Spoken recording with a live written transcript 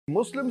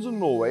Muslims in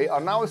Norway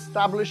are now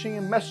establishing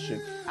a masjid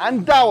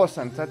and dawah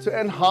center to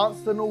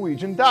enhance the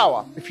Norwegian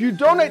dawah. If you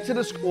donate to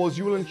this cause,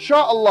 you will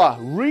inshallah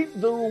reap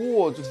the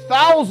rewards of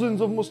thousands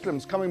of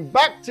Muslims coming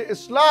back to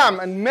Islam,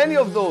 and many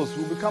of those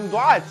will become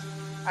du'at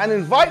and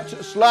invite to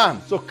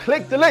Islam. So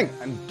click the link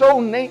and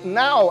donate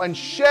now and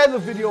share the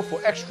video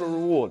for extra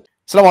reward.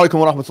 Assalamu alaikum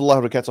wa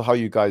rahmatullahi wa barakatuh. How are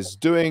you guys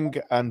doing?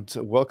 And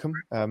welcome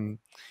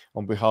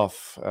on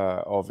behalf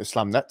of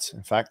IslamNet,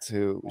 in fact,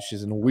 which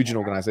is a Norwegian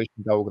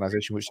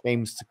organization which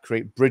aims to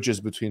create bridges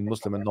between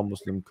Muslim and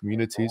non-Muslim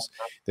communities.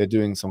 They're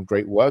doing some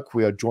great work.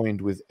 We are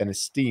joined with an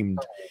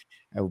esteemed,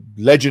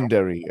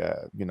 legendary,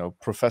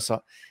 Professor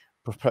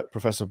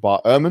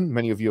Bart Ehrman.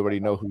 Many of you already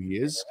know who he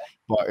is,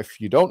 but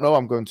if you don't know,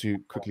 I'm going to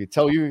quickly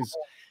tell you. He's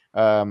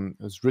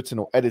has written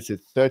or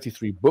edited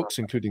 33 books,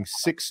 including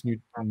 6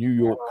 New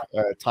York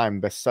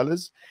Times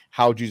bestsellers: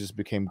 How Jesus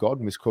Became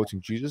God,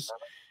 misquoting Jesus;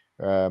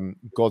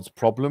 God's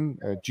Problem,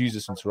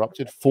 Jesus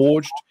Interrupted;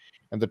 Forged;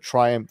 and The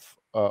Triumph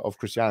of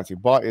Christianity.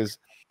 Bart is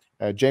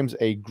James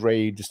A.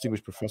 Gray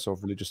Distinguished Professor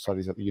of Religious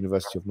Studies at the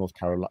University of North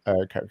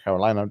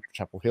Carolina,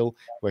 Chapel Hill,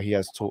 where he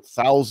has taught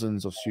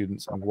thousands of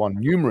students and won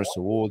numerous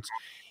awards.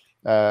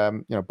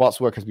 Bart's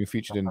work has been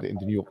featured in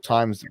the New York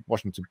Times, the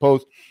Washington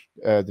Post,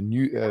 and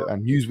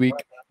Newsweek.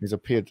 He's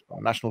appeared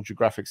on National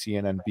Geographic,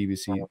 CNN,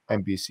 BBC,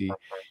 NBC,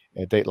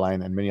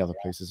 Dateline, and many other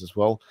places as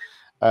well.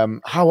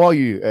 How are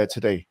you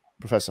today,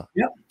 Professor?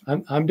 Yeah,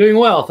 I'm doing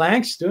well,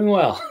 thanks. Doing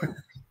well.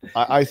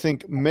 I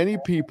think many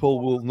people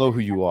will know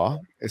who you are,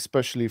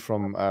 especially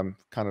from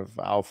kind of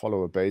our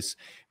follower base,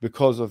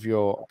 because of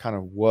your kind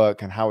of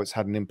work and how it's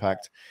had an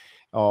impact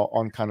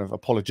on kind of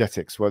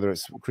apologetics, whether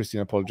it's Christian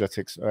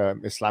apologetics,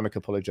 Islamic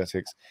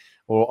apologetics,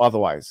 or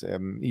otherwise.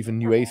 Even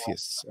new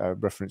atheists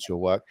reference your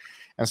work.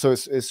 And so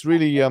it's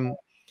really a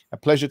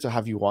pleasure to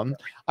have you on.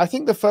 I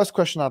think the first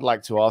question I'd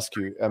like to ask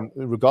you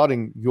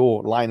regarding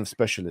your line of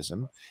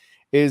specialism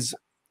is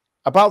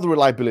about the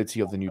reliability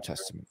of the New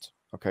Testament.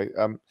 Okay.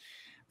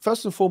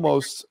 First and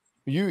foremost,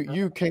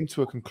 you came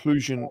to a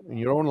conclusion in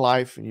your own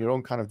life, in your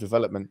own kind of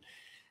development,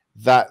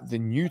 that the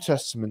New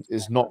Testament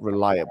is not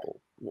reliable.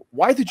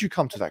 Why did you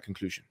come to that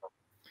conclusion?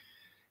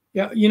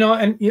 Yeah,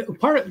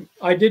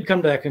 I did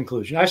come to that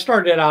conclusion. I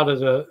started out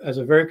as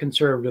a very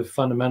conservative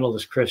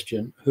fundamentalist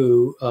Christian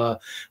who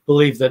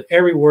believed that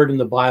every word in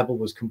the Bible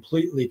was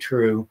completely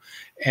true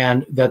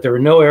and that there were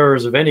no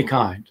errors of any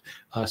kind,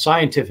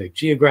 scientific,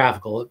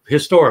 geographical,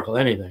 historical,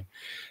 anything.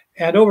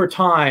 And over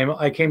time,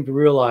 I came to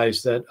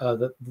realize that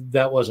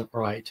that wasn't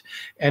right.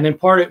 And in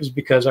part, it was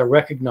because I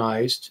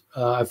recognized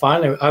I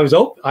was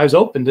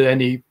open to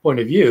any point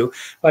of view.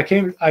 But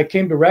I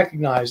came to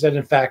recognize that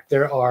in fact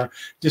there are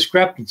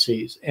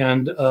discrepancies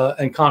and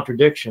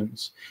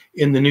contradictions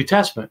in the New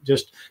Testament.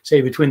 Just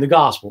say between the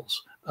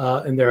Gospels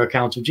and their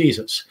accounts of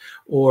Jesus,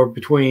 or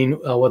between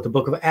what the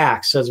book of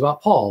Acts says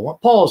about Paul,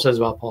 what Paul says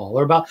about Paul,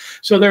 or about,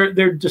 so there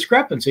are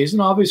discrepancies,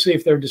 and obviously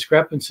if there are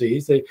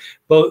discrepancies, they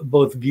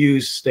both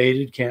views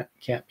stated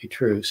can't be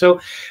true.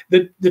 So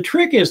the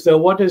trick is, though,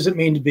 what does it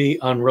mean to be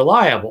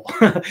unreliable?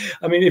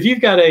 I mean, if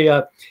you've got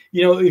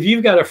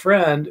a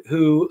friend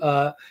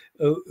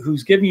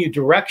who's giving you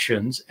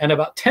directions, and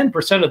about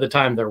 10% of the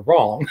time they're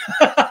wrong,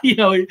 you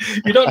don't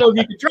know if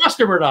you can trust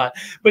him or not.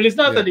 But it's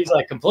not that he's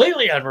like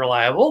completely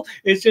unreliable.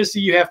 It's just that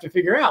you have to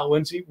figure out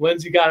when's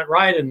he got it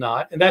right and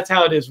not. And that's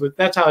how it is with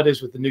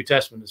the New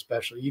Testament,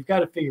 especially. You've got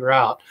to figure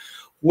out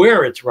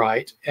where it's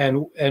right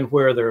and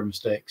where there are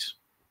mistakes.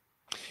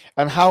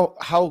 And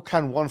how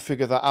can one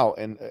figure that out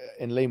in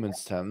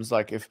layman's terms?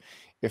 Like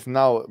if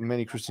now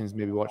many Christians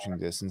may be watching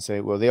this and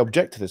say, well, they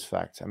object to this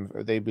fact, and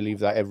they believe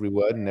that every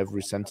word and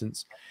every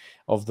sentence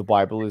of the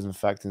Bible is in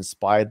fact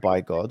inspired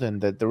by God,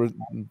 and that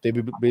they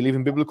believe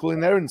in biblical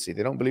inerrancy.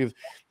 They don't believe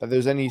that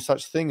there's any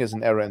such thing as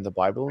an error in the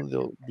Bible.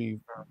 They'll be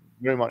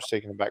very much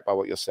taken aback by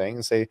what you're saying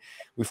and say,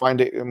 we find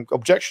it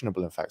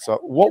objectionable, in fact. So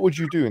what would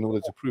you do in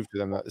order to prove to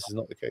them that this is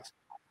not the case?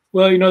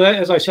 Well, that,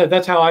 as I said,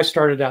 that's how I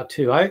started out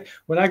too.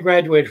 When I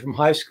graduated from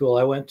high school,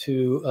 I went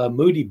to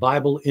Moody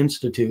Bible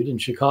Institute in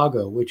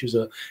Chicago, which is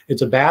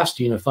it's a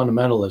bastion of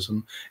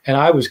fundamentalism, and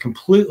I was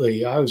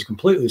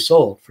completely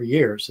sold for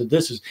years that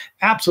this is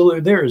absolutely,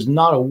 there is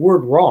not a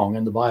word wrong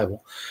in the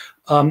Bible.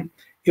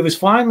 It was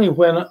finally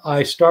when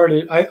I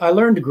started, I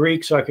learned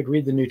Greek so I could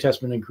read the New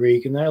Testament in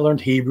Greek, and then I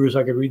learned Hebrew so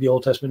I could read the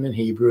Old Testament in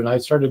Hebrew, and I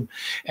started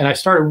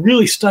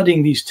really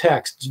studying these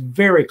texts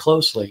very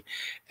closely,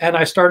 and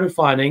I started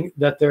finding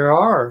that there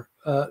are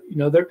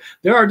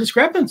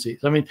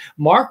discrepancies. I mean,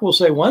 Mark will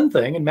say one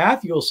thing and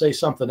Matthew will say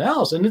something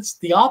else, and it's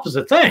the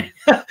opposite thing.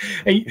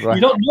 And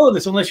you don't know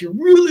this unless you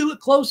really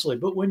look closely,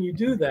 but when you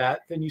do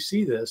that, then you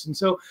see this. And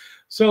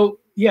so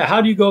yeah,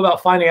 how do you go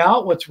about finding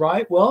out what's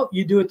right? Well,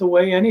 you do it the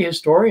way any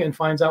historian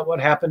finds out what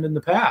happened in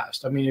the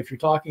past. I mean, if you're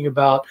talking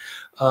about,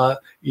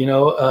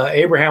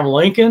 Abraham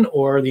Lincoln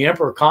or the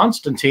Emperor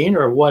Constantine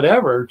or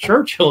whatever,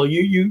 Churchill,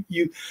 you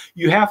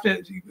have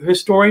to,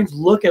 historians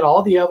look at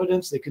all the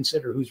evidence. They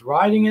consider who's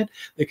writing it.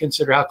 They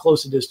consider how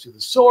close it is to the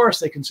source.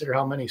 They consider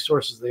how many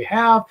sources they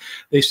have.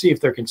 They see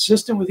if they're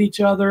consistent with each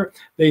other.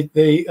 They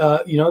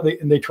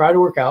try to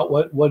work out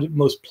what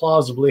most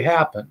plausibly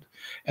happened.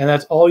 And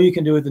that's all you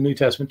can do with the New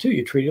Testament too.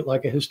 You treat it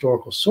like a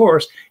historical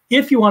source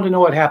if you want to know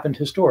what happened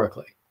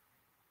historically.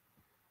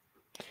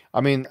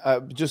 I mean,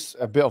 just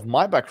a bit of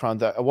my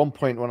background. At one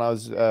point when I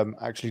was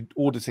actually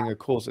auditing a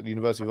course at the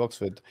University of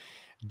Oxford,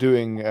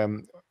 doing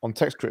on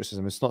text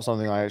criticism, it's not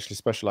something I actually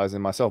specialize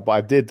in myself, but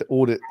I did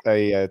audit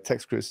a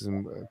text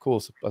criticism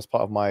course as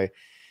part of my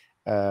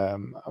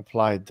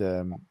applied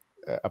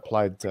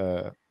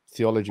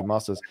theology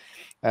masters,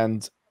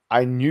 and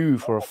I knew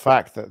for a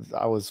fact that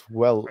I was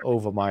well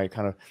over my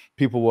kind of,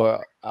 people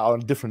were on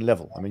a different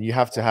level. I mean, you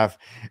have to have,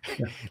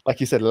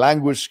 like you said,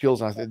 language skills.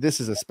 And I think this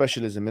is a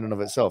specialism in and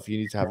of itself. You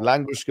need to have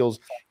language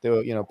skills. There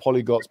were,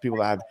 polyglots, people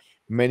that had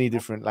many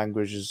different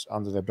languages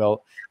under their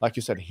belt. Like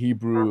you said,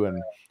 Hebrew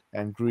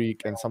and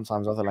Greek and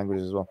sometimes other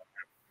languages as well.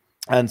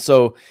 And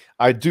so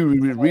I do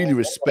really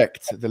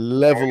respect the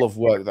level of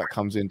work that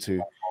comes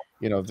into,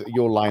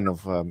 your line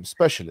of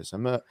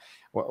specialism.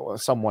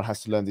 Someone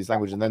has to learn these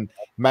languages, and then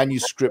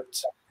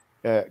manuscript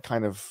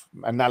kind of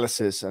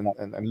analysis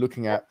and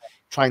looking at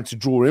trying to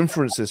draw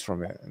inferences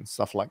from it and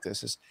stuff like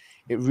this.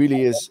 It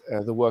really is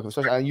the work of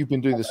specialists. And you've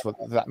been doing this for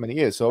that many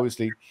years. So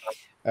obviously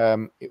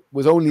it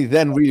was only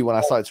then really when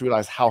I started to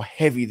realize how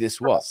heavy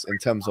this was in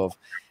terms of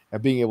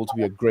being able to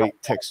be a great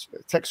text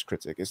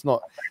critic. It's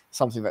not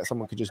something that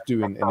someone could just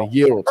do in a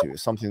year or two.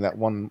 It's something that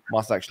one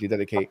must actually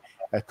dedicate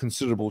a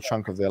considerable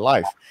chunk of their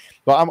life.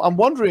 But I'm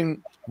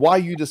wondering why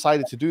you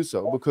decided to do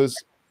so,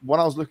 because when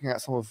I was looking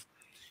at some of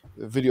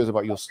the videos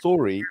about your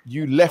story,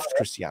 you left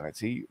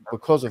Christianity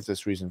because of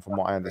this reason, from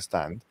what I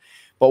understand.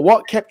 But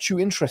what kept you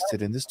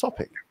interested in this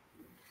topic?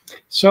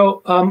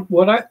 So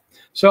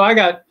I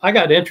got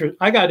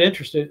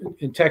interested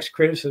in text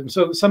criticism.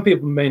 So some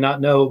people may not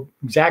know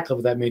exactly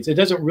what that means. It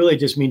doesn't really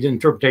just mean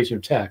interpretation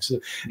of text.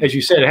 As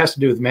you said, it has to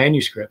do with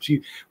manuscripts.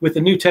 With the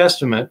New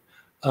Testament,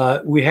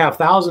 we have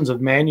thousands of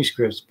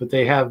manuscripts, but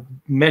they have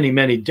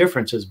many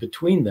differences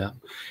between them.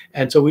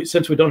 And so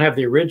since we don't have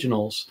the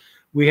originals,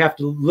 we have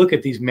to look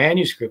at these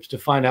manuscripts to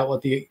find out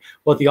what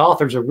the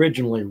authors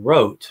originally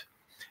wrote.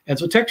 And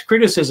so text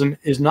criticism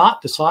is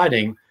not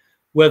deciding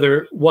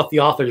whether what the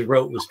authors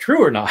wrote was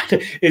true or not.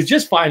 It's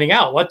just finding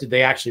out what did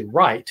they actually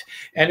write.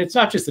 And it's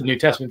not just the New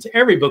Testament. It's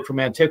every book from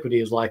antiquity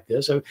is like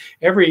this. So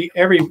every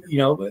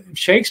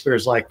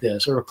Shakespeare's like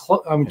this, or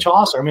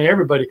Chaucer. I mean,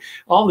 everybody,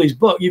 all these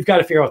books, you've got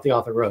to figure out what the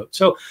author wrote.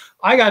 So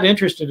I got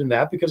interested in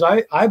that because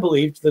I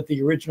believed that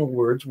the original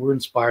words were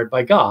inspired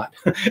by God.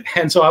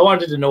 And so I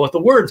wanted to know what the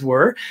words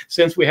were,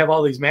 since we have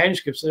all these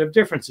manuscripts that have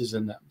differences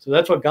in them. So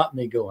that's what got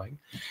me going.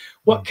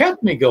 What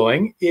kept me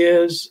going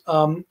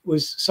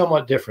was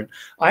somewhat different.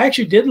 I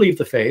actually did leave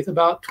the faith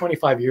about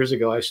 25 years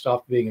ago. I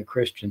stopped being a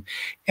Christian,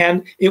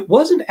 and it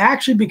wasn't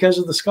actually because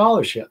of the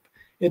scholarship.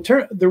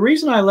 The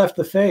reason I left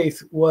the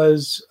faith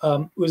was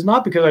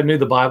not because I knew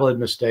the Bible had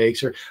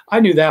mistakes, or I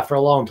knew that for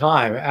a long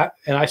time,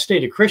 and I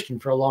stayed a Christian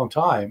for a long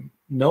time,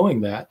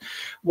 knowing that.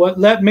 What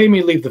made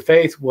me leave the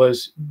faith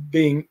was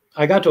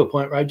I got to a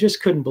point where I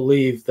just couldn't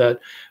believe that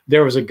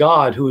there was a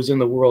God who was in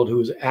the world, who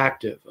was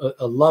active,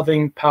 a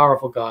loving,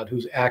 powerful God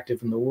who's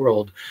active in the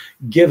world,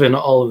 given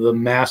all of the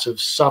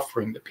massive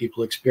suffering that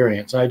people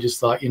experience. I just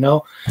thought,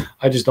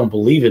 I just don't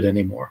believe it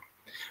anymore.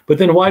 But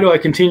then why do I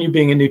continue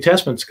being a New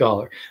Testament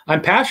scholar?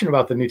 I'm passionate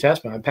about the New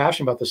Testament. I'm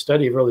passionate about the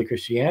study of early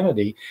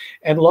Christianity.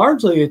 And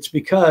largely it's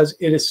because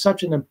it is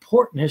such an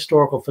important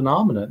historical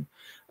phenomenon.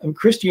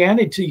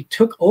 Christianity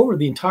took over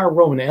the entire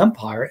Roman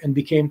Empire and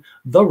became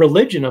the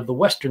religion of the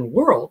Western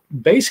world.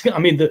 Basically, I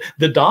mean,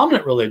 the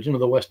dominant religion of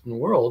the Western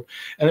world.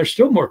 And there's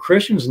still more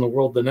Christians in the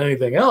world than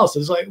anything else.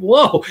 It's like,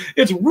 whoa,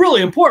 it's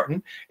really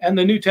important. And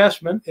the New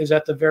Testament is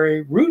at the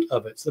very root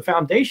of it. It's the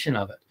foundation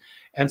of it.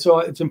 And so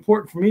it's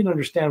important for me to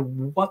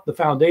understand what the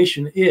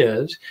foundation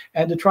is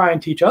and to try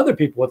and teach other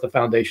people what the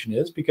foundation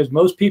is, because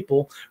most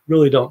people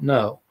really don't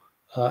know.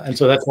 And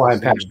so that's why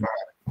I'm passionate.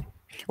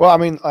 Well, I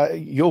mean,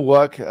 your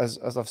work, as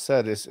I've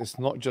said, is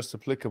not just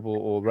applicable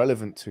or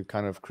relevant to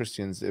kind of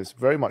Christians. It's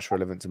very much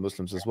relevant to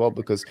Muslims as well,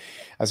 because,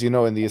 as you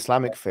know, in the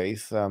Islamic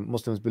faith,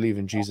 Muslims believe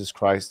in Jesus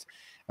Christ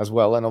as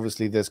well. And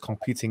obviously there's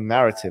competing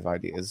narrative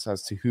ideas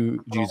as to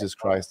who Jesus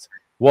Christ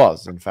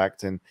was, in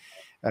fact. And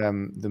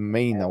the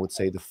main, I would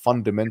say, the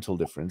fundamental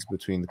difference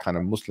between the kind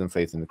of Muslim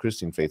faith and the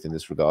Christian faith in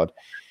this regard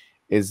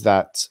is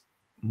that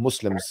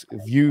Muslims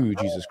view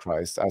Jesus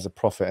Christ as a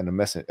prophet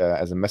and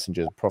as a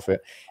messenger, a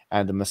prophet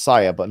and a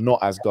Messiah, but not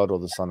as God or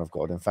the Son of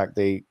God. In fact,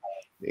 the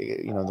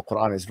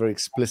Qur'an is very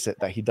explicit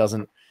that he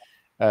doesn't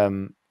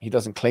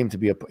claim to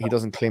be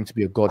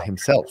a God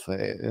himself.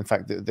 In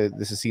fact,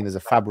 this is seen as a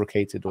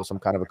fabricated or some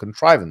kind of a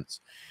contrivance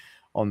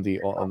on the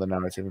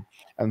narrative.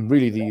 And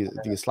really, the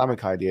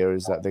Islamic idea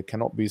is that there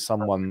cannot be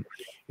someone,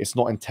 it's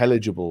not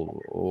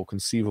intelligible or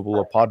conceivable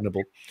or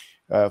pardonable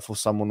for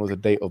someone with a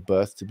date of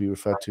birth to be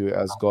referred to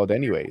as God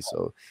anyway.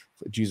 So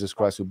Jesus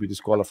Christ will be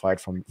disqualified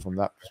from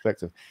that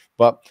perspective.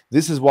 But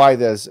this is why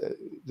there's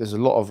a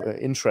lot of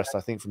interest,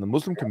 I think, from the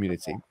Muslim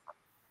community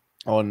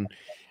on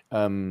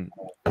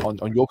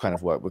your kind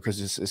of work, because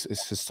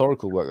it's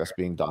historical work that's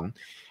being done.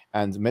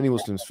 And many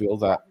Muslims feel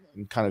that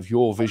kind of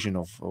your vision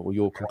of, or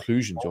your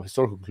conclusions, your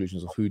historical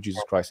conclusions of who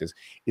Jesus Christ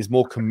is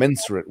more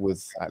commensurate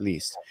with at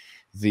least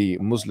the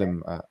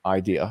Muslim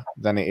idea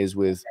than it is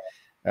with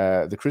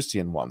the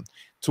Christian one.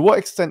 To what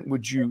extent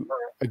would you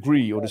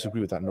agree or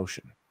disagree with that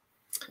notion?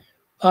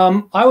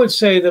 I would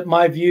say that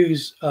my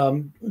views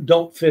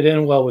don't fit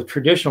in well with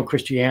traditional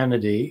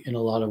Christianity in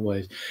a lot of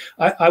ways.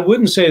 I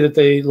wouldn't say that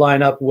they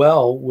line up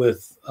well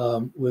with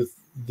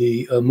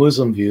the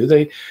Muslim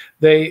view.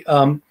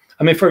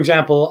 I mean, for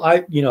example,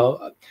 I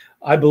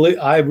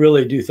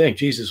really do think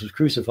Jesus was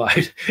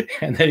crucified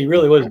and that he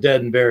really was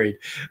dead and buried.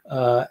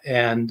 So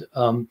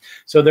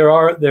there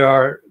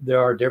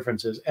are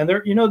differences, and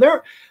there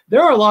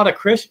are a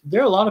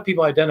lot of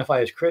people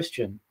identify as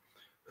Christian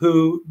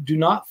who do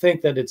not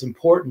think that it's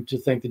important to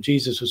think that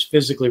Jesus was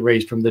physically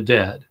raised from the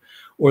dead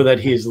or that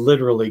he is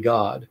literally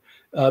God.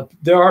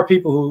 There are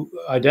people who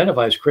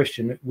identify as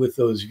Christian with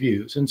those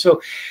views. And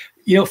so,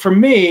 for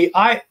me,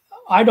 I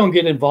don't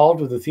get involved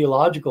with the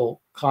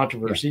theological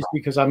controversies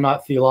because I'm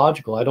not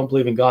theological. I don't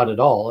believe in God at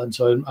all. And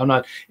so I'm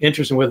not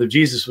interested in whether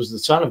Jesus was the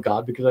Son of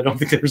God, because I don't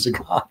think there's a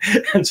God.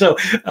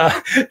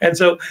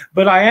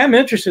 But I am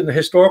interested in the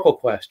historical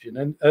question.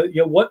 And,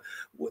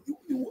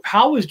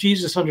 how was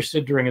Jesus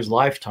understood during his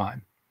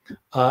lifetime?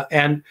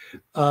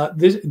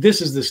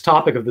 This is this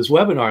topic of this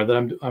webinar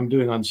that I'm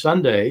doing on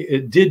Sunday.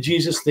 Did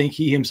Jesus think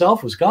he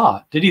himself was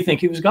God? Did he think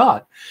he was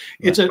God?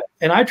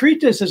 And I treat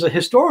this as a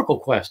historical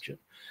question.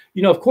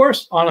 Of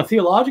course, on a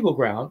theological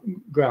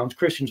grounds,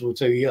 Christians would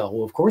say, yeah,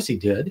 well, of course he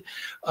did.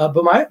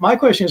 But my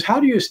question is, how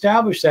do you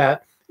establish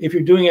that if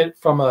you're doing it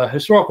from a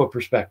historical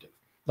perspective?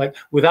 Like,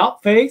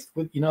 without faith,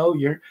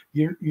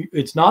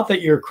 it's not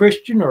that you're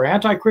Christian or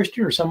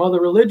anti-Christian or some other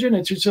religion.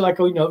 It's just like,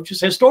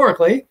 just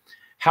historically,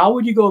 how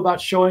would you go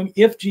about showing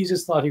if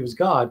Jesus thought he was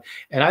God?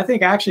 And I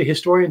think actually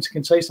historians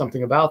can say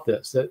something about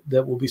this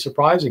that will be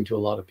surprising to a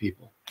lot of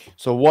people.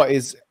 So what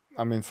is,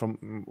 I mean,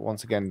 from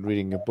once again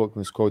reading your book,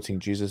 misquoting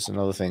Jesus and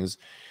other things,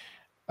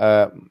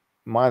 my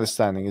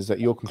understanding is that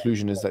your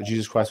conclusion is that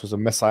Jesus Christ was a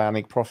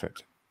messianic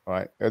prophet,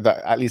 right?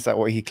 That at least that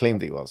what he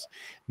claimed he was,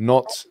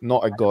 not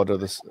a god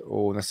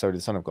or necessarily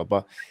the Son of God,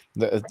 but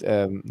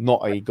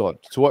not a god.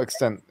 To what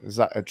extent is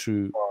that a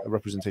true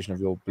representation of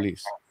your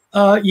beliefs?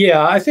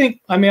 Yeah, I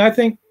think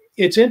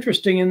it's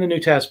interesting in the New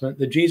Testament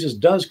that Jesus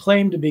does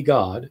claim to be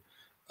God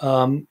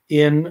in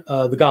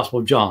the Gospel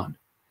of John.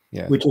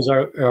 Yeah. Which is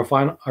our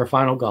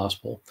final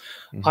gospel.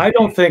 Mm-hmm. I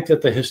don't think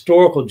that the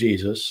historical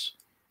Jesus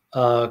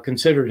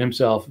considered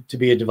himself to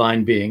be a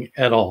divine being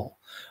at all.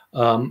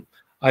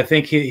 I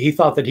think he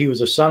thought that he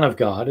was a son of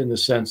God in the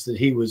sense that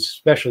he was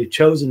specially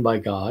chosen by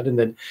God, and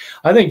that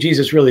I think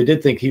Jesus really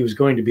did think he was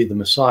going to be the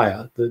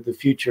Messiah, the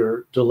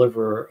future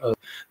deliverer,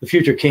 the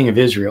future King of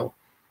Israel.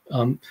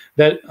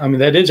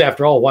 That is,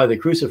 after all, why they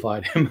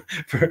crucified him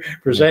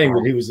for saying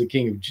that he was the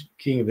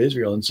king of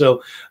Israel. And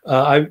so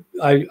I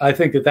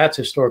think that that's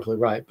historically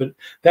right. But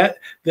that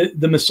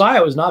the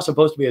Messiah was not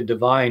supposed to be a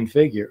divine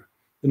figure.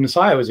 The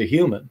Messiah was a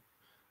human,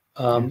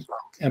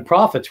 and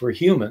prophets were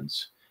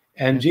humans.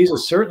 And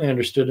Jesus certainly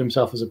understood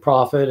himself as a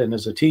prophet and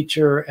as a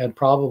teacher and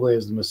probably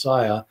as the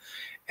Messiah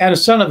and a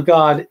son of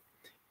God,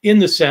 in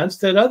the sense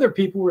that other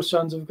people were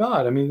sons of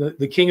God. I mean,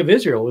 the King of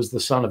Israel was the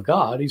Son of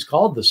God. He's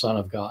called the Son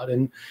of God.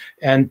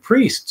 And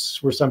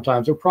priests were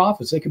sometimes, or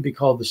prophets, they could be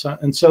called the Son.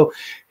 And so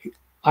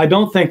I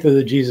don't think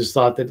that Jesus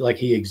thought that like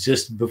he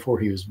existed before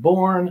he was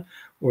born,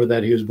 or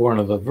that he was born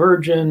of a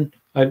virgin.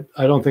 I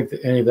don't think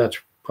that any of that's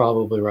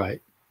probably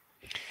right.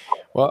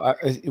 Well,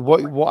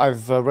 what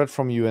I've read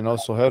from you and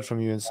also heard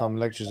from you in some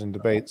lectures and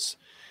debates,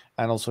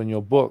 and also in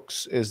your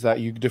books, is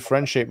that you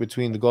differentiate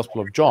between the Gospel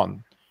of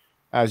John,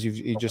 as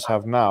you just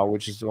have now,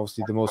 which is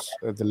obviously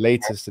the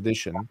latest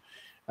edition,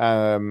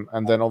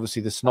 and then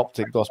obviously the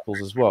Synoptic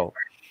Gospels as well.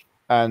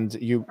 And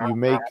you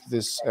make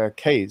this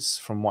case,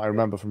 from what I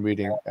remember from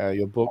reading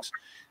your books,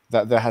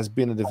 that there has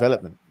been a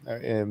development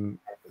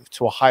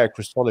to a higher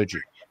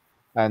Christology.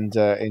 And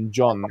in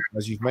John,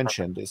 as you've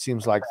mentioned, it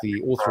seems like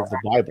the author of the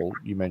Bible,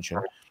 you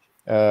mentioned,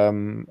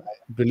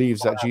 believes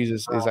that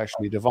Jesus is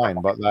actually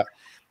divine, but that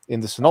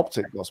in the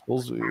Synoptic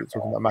Gospels, we're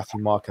talking about Matthew,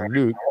 Mark, and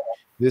Luke,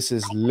 this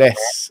is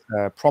less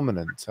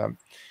prominent.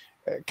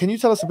 Can you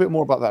tell us a bit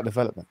more about that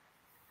development?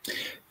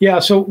 Yeah.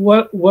 So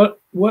what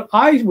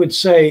I would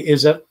say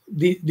is that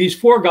these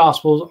four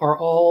Gospels are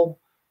all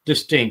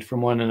distinct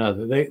from one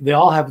another. They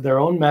all have their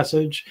own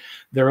message,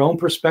 their own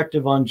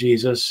perspective on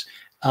Jesus,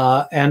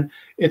 and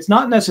it's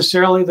not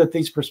necessarily that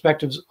these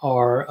perspectives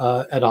are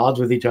at odds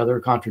with each other or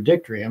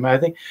contradictory. I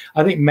mean,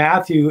 I think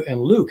Matthew and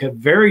Luke have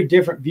very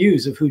different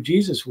views of who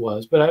Jesus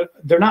was, but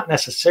they're not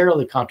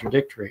necessarily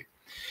contradictory.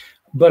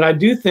 But I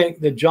do think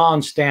that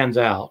John stands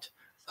out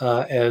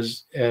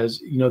as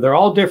you know, they're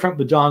all different,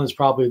 but John is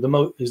probably the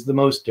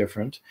most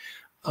different,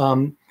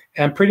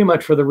 and pretty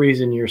much for the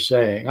reason you're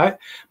saying.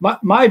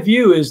 My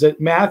view is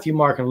that Matthew,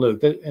 Mark, and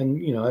Luke,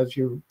 and you know, as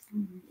your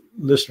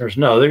listeners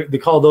know, they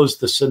call those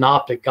the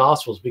synoptic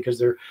gospels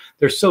because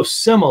they're so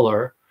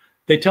similar.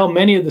 They tell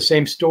many of the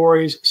same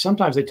stories.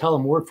 Sometimes they tell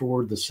them word for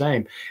word the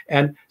same.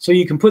 And so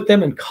you can put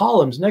them in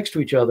columns next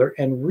to each other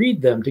and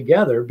read them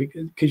together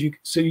because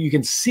you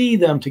can see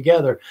them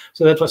together.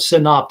 So that's what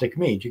synoptic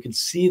means. You can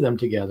see them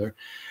together.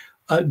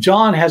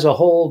 John has a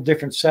whole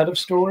different set of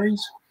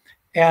stories.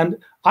 And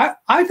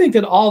I think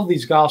that all of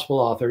these gospel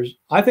authors,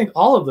 I think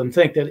all of them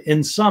think that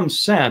in some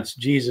sense,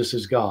 Jesus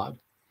is God.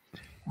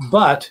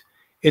 But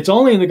it's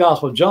only in the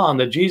Gospel of John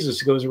that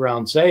Jesus goes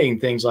around saying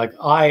things like,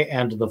 I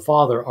and the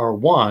Father are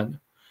one,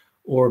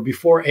 or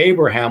before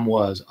Abraham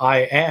was,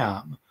 I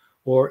am,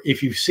 or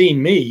if you've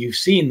seen me, you've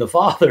seen the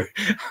Father.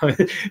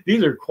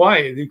 These are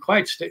quite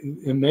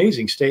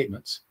amazing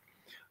statements.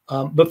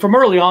 But from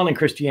early on in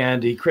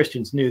Christianity,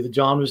 Christians knew that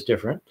John was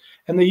different,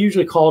 and they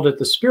usually called it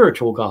the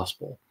spiritual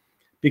gospel,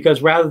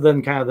 because rather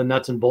than kind of the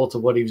nuts and bolts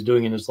of what he was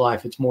doing in his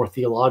life, it's more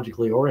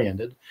theologically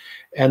oriented.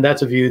 And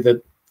that's a view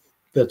that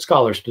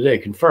scholars today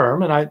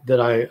confirm, and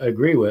that I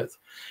agree with.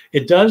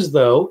 It does,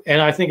 though,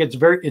 and I think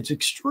it's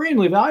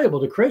extremely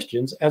valuable to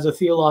Christians as a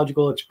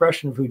theological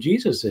expression of who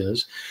Jesus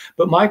is.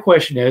 But my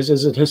question is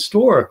it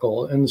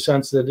historical in the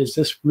sense that is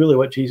this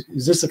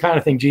the kind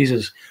of thing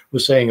Jesus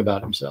was saying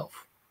about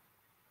himself?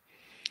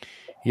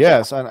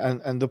 Yes,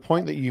 and the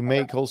point that you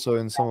make also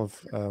in some of,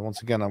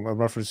 once again, I'm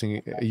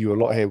referencing you a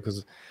lot here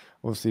because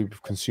obviously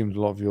you've consumed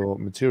a lot of your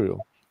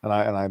material. And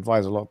I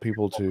advise a lot of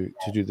people to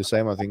do the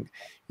same. I think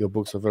your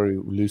books are very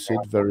lucid,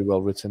 very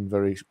well written,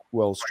 very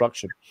well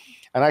structured,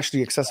 and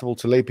actually accessible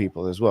to lay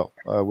people as well,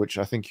 which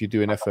I think you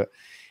do an effort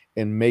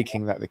in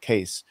making that the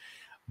case.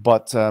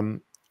 But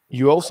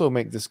you also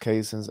make this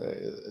case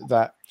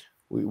that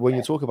when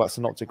you talk about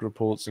synoptic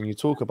reports and you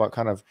talk about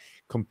kind of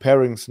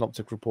comparing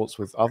synoptic reports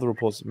with other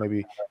reports,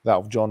 maybe that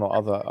of John or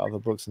other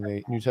books in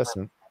the New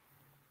Testament,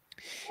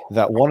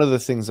 that one of the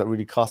things that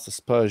really cast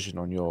aspersion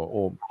on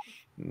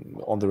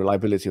the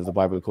reliability of the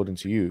Bible, according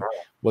to you,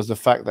 was the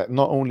fact that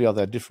not only are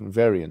there different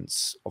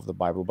variants of the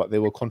Bible, but they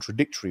were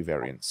contradictory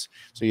variants.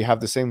 So you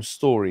have the same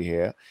story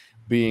here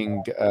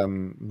being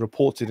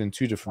reported in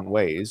two different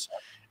ways,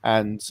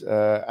 and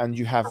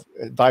you have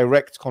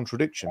direct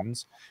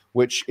contradictions,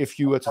 which if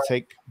you were to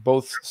take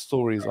both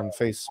stories on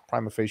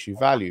prima facie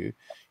value,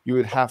 you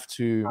would have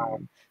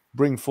to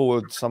bring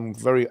forward some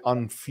very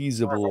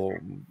unfeasible or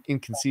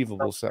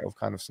inconceivable set of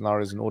kind of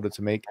scenarios in order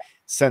to make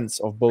sense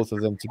of both of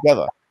them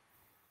together.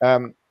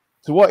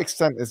 To what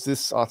extent is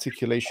this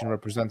articulation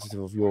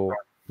representative of your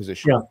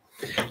position?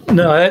 Yeah,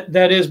 no,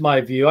 that is my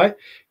view.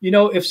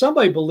 If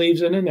somebody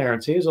believes in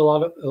inerrancy, as a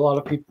lot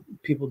of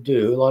people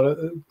do, a lot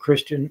of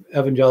Christian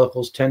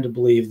evangelicals tend to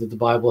believe that the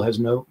Bible has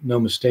no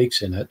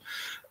mistakes in it.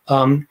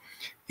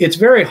 It's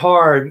very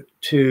hard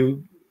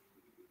to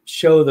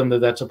show them that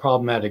that's a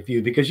problematic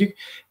view, because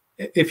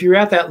if you're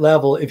at that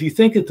level, if you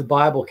think that the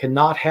Bible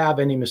cannot have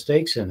any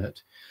mistakes in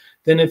it,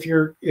 then if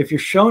you're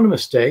shown a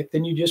mistake,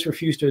 then you just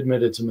refuse to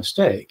admit it's a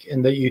mistake,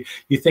 and that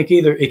you think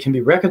either it can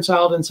be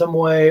reconciled in some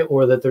way,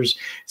 or that there's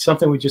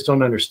something we just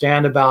don't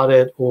understand about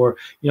it, or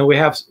we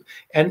have,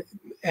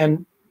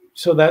 and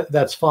so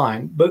that's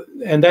fine.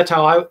 And that's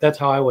how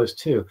I was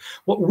too.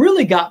 What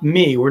really got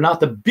me were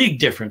not the big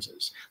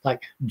differences,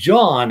 like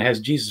John has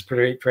Jesus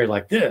portrayed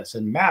like this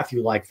and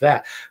Matthew like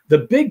that. The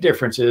big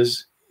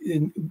differences,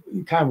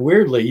 kind of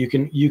weirdly, you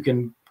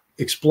can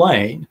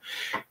explain.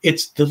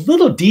 It's the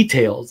little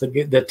details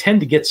that tend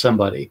to get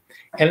somebody.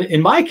 And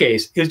in my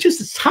case, it was just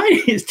this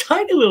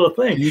tiny little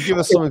thing. Can you give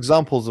us some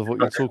examples of what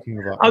you're talking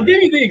about? I'll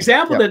give you the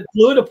example that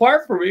blew it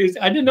apart for me.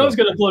 I didn't know it was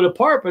going to blow it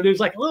apart, but it was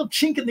like a little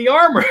chink in the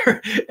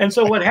armor. And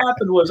so what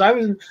happened was I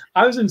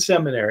was in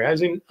seminary. I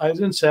was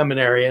in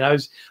seminary, and I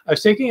was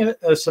taking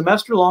a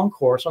semester-long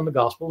course on the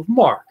Gospel of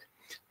Mark,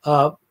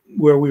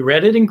 where we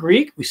read it in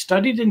Greek, we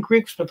studied in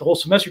Greek, spent the whole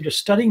semester just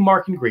studying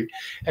Mark in Greek,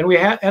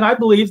 and I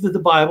believed that the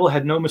Bible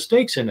had no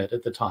mistakes in it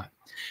at the time.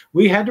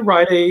 We had to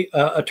write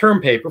a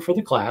term paper for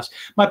the class.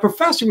 My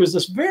professor was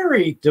this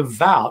very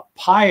devout,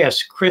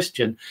 pious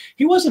Christian.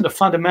 He wasn't a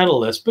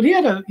fundamentalist, but he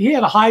had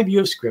a high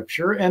view of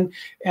Scripture, and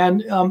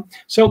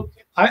so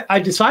I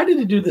decided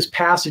to do this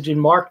passage in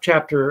Mark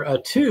chapter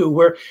 2,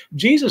 where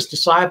Jesus'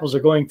 disciples are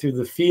going through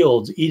the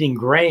fields eating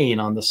grain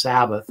on the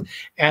Sabbath.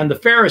 And the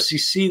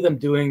Pharisees see them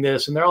doing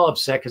this, and they're all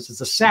upset because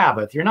it's a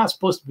Sabbath. You're not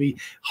supposed to be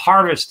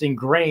harvesting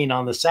grain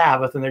on the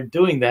Sabbath, and they're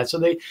doing that. So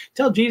they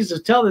tell Jesus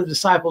to tell the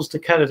disciples to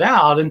cut it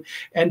out.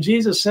 And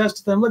Jesus says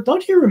to them, look,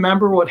 don't you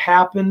remember what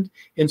happened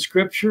in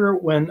Scripture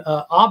when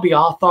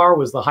Abiathar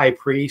was the high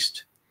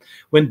priest?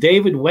 when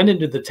David went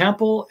into the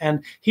temple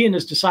and he and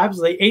his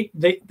disciples, they ate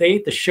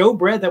the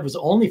showbread that was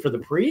only for the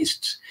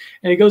priests.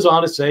 And he goes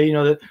on to say, you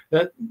know,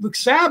 that the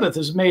Sabbath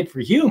is made for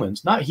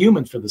humans, not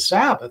humans for the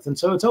Sabbath. And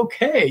so it's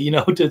okay, you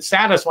know, to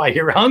satisfy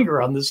your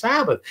hunger on the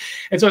Sabbath.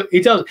 And so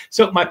he tells,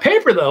 so my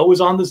paper though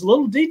was on this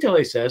little detail.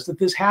 He says that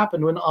this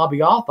happened when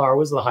𝙗𝙗𝙗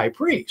was the high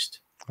priest.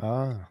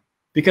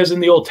 Because in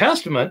the Old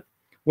Testament,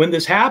 when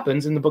this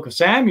happens in the book of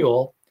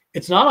Samuel,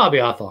 it's not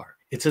𝙗𝙗𝙗.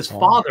 It's his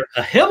father,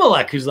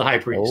 𝙗𝙗𝙗, who's the high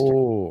priest.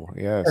 Oh,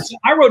 yes. So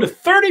I wrote a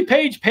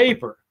 30-page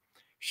paper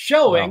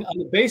showing on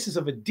the basis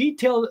of a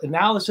detailed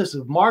analysis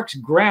of Mark's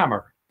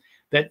grammar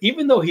that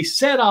even though he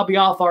said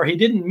𝙗𝙗𝙗, he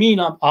didn't mean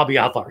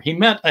𝙗𝙗𝙗. He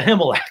meant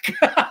𝙗𝙗𝙗.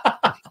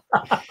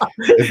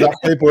 Is that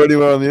paper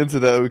anywhere on the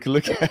internet that we can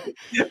look at?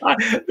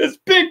 This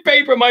big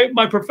paper,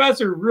 my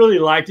professor really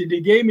liked it.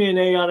 He gave me an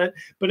A on it,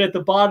 but at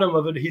the bottom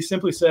of it, he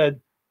simply said,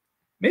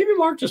 maybe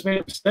Mark just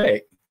made a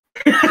mistake.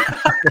 And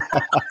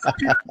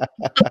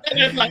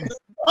it's like,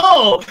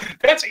 oh,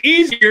 that's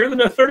easier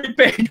than a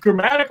 30-page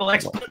grammatical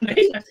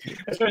explanation.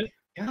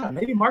 God,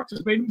 maybe Mark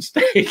just made a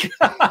mistake.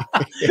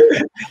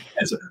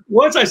 And so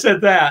once I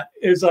said that,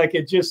 it's like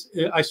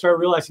I started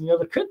realizing, you know,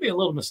 there could be a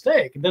little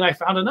mistake. And then I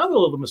found another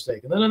little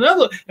mistake, and then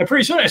another. And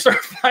pretty soon I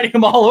started finding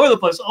them all over the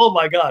place. Oh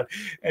my God.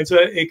 And so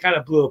it kind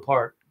of blew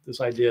apart,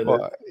 this idea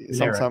that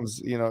sometimes,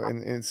 you know,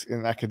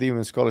 in academia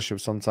and scholarship,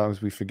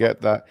 sometimes we forget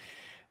that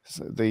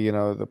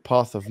the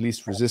path of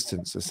least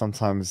resistance is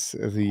sometimes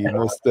the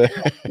most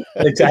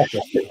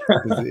exactly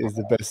is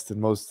the best and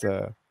most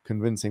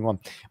convincing one.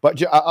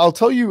 But I'll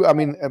tell you, I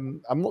mean,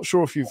 I'm not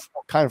sure if you've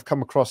kind of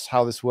come across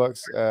how this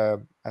works, at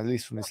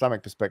least from an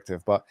Islamic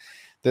perspective, but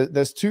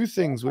there's two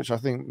things which I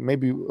think may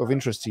be of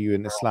interest to you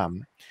in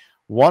Islam.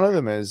 One of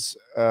them is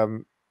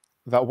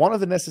that one of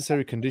the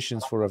necessary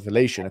conditions for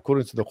revelation,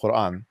 according to the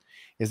Qur'an,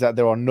 is that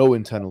there are no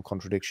internal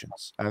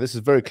contradictions. And this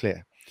is very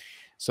clear.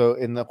 So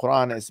in the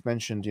Quran, it's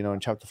mentioned, you know, in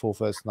chapter 4,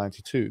 verse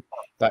 92,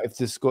 that if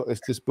this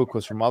book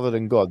was from other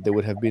than God, there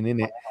would have been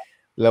in it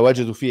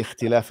لَوَجَدُوا فِيهِ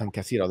اخْتِلَافًا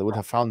كَثِيرًا. They would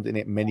have found in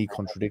it many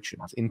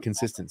contradictions,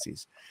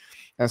 inconsistencies.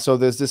 And so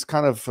there's this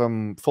kind of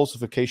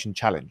falsification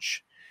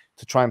challenge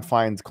to try and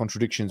find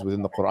contradictions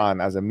within the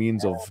Quran as a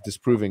means of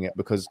disproving it,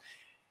 because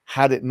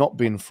had it not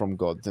been from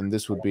God, then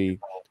this would be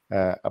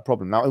a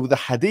problem. Now, with the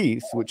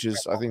hadith, which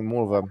is, I think,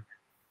 more of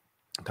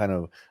a kind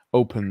of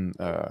open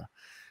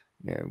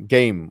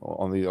game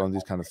on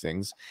these kind of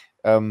things,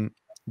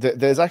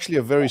 there's actually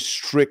a very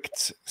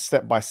strict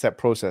step-by-step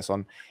process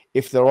on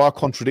if there are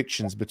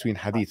contradictions between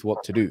hadith,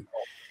 what to do,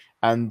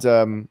 and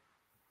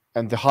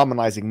the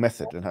harmonizing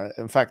method. And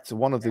in fact,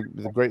 one of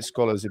the great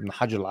scholars, Ibn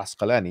Hajar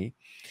al-Asqalani,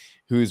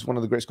 who's one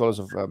of the great scholars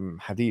of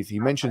hadith, he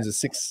mentions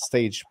a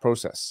 6-stage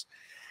process.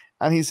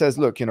 And he says,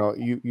 look, you know,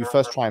 you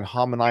first try and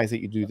harmonize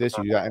it, you do this,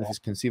 you do that, and if it's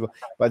conceivable.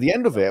 By the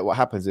end of it, what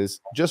happens is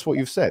just what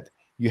you've said.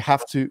 You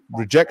have to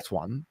reject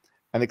one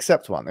and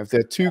accept one. If there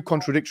are two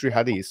contradictory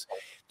hadiths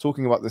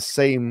talking about the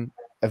same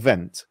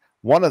event,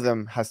 one of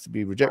them has to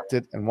be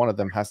rejected and one of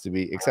them has to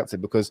be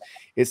accepted, because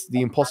it's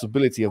the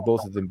impossibility of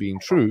both of them being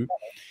true,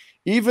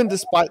 even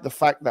despite the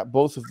fact that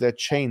both of their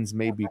chains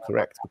may be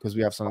correct, because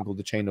we have something called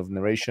the chain of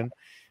narration,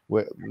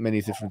 where many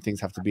different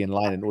things have to be in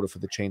line in order for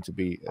the chain to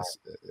be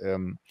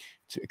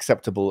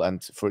acceptable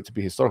and for it to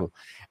be historical.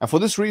 And for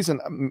this reason,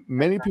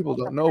 many people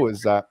don't know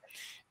is that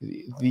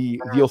the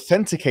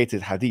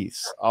authenticated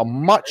hadiths are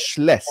much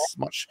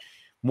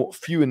more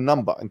few in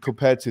number and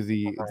compared to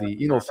the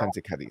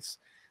inauthentic hadiths.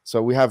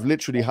 So we have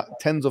literally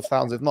tens of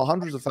thousands, if not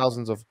hundreds of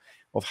thousands of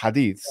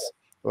hadiths,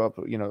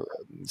 you know,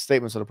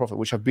 statements of the Prophet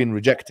which have been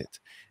rejected,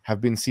 have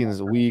been seen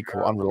as weak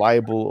or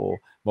unreliable, or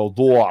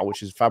mawdu',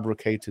 which is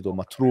fabricated, or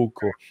matruk,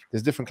 or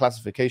there's different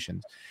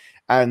classifications.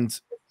 And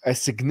a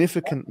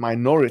significant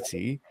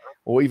minority,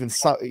 or even,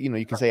 you know,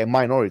 you can say a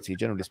minority,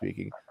 generally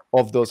speaking,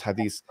 of those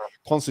hadiths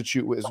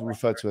constitute what is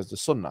referred to as the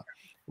sunnah,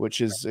 which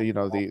is, you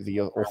know,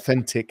 the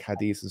authentic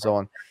hadiths and so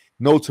on,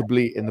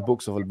 notably in the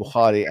books of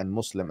al-Bukhari and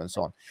Muslim and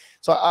so on.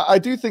 So I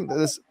do think that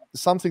there's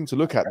something to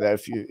look at there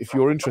if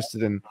you're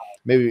interested in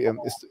maybe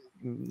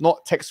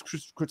not text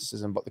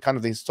criticism, but the kind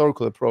of the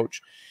historical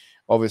approach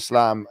of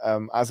Islam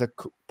as a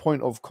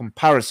point of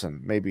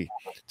comparison, maybe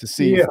to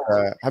see. Yeah.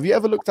 Have you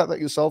ever looked at that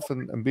yourself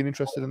and been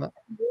interested in that?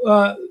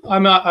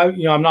 I'm not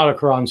a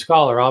Quran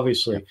scholar,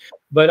 obviously, yeah.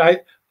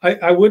 But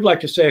I would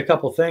like to say a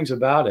couple things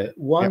about it.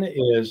 One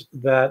is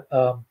that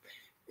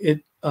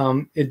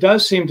it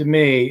does seem to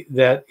me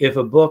that if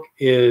a book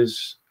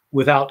is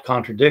without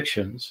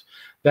contradictions,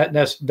 that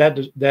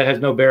has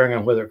no bearing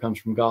on whether it comes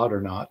from God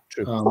or not.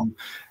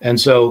 And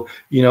so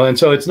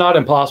it's not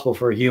impossible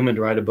for a human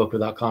to write a book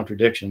without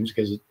contradictions,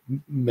 because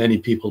many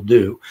people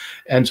do.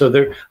 And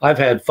so I've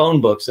had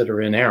phone books that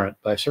are inerrant,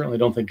 but I certainly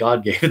don't think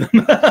God gave them.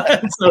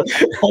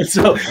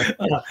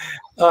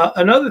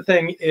 Another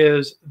thing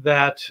is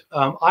that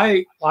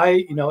I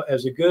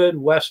as a good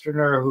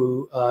Westerner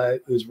who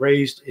was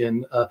raised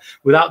in,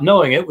 without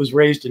knowing it, was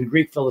raised in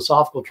Greek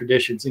philosophical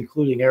traditions,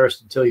 including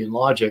Aristotelian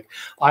logic,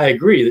 I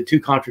agree that two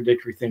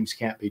contradictory things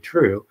can't be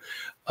true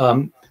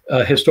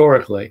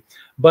historically.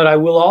 But I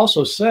will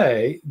also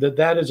say that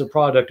that is a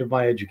product of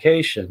my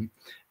education,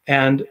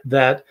 and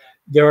that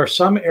there are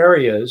some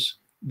areas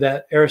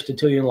that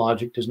Aristotelian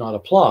logic does not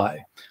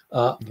apply.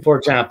 For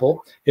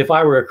example, if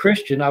I were a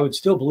Christian, I would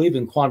still believe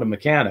in quantum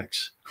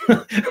mechanics.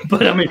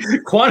 But I mean,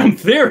 quantum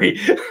theory,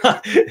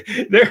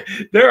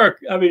 there are,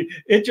 I mean,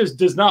 it just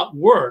does not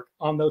work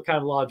on the kind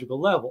of logical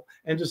level.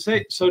 And to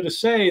say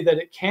that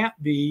it can't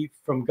be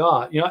from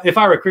God, you know, if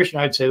I were a Christian,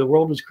 I'd say the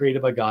world was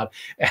created by God,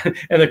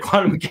 and the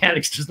quantum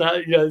mechanics does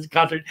not, you know,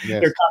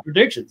 they're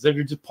contradictions.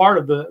 They're just part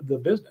of the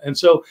business. And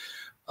so,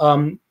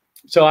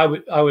 so I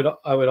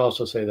would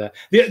also say that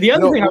the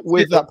other thing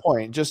with that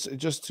point,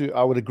 just to,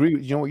 I would agree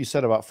with, you know, what you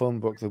said about phone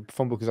book. The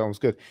phone book is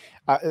almost good.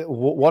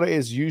 What it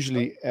is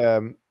usually,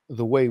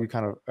 the way we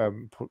kind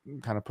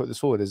of put this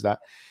forward is that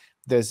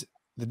there's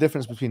the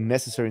difference between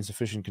necessary and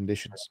sufficient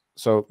conditions.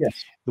 So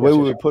the way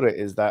we would put it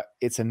is that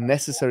it's a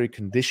necessary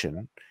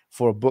condition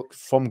for a book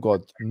from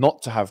God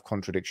not to have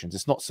contradictions.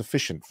 It's not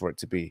sufficient for it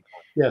to be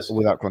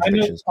without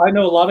contradictions. I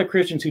know a lot of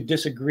Christians who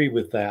disagree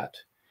with that,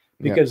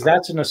 because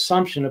that's an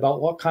assumption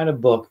about what kind of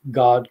book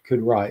God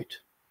could write.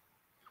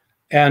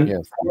 And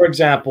for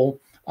example,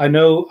 I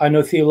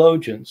know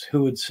theologians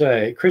who would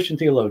say, Christian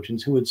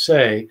theologians who would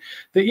say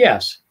that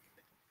yes,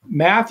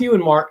 Matthew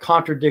and Mark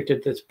contradict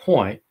at this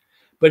point,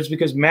 but it's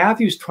because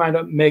Matthew's trying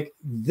to make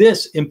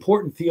this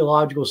important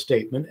theological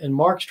statement and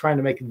Mark's trying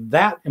to make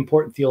that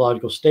important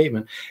theological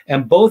statement.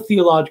 And both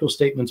theological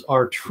statements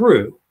are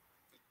true,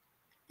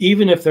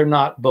 even if they're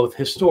not both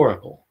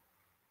historical.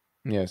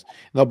 Yes.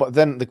 No, but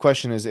then the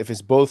question is, if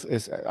it's both,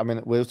 I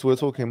mean, we're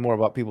talking more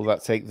about people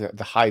that take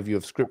the high view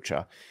of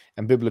scripture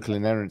and biblical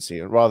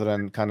inerrancy, rather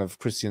than kind of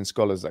Christian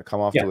scholars that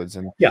come afterwards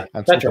and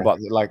talk about,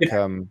 like,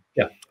 for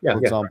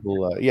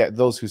example,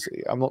 those who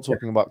say, I'm not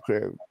talking about,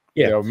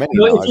 there are many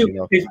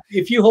now,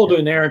 if you hold to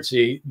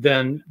inerrancy,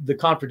 then the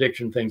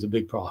contradiction thing's a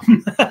big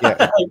problem.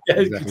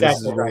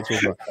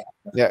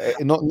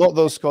 Not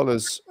those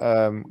scholars,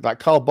 like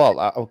Karl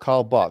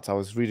Barth, I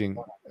was reading,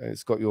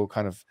 it's got your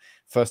kind of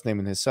first name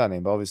and his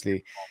surname, but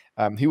obviously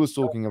he was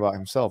talking about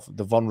himself,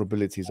 the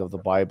vulnerabilities of the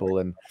Bible.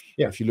 And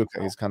if you look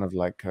at his kind of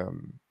like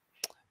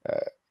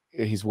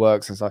his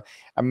works and stuff,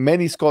 and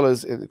many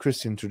scholars in the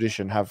Christian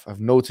tradition have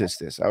noticed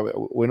this.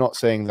 We're not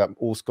saying that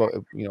all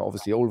scholars, you know,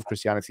 obviously all of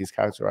Christianity is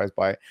characterized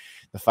by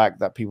the fact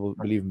that people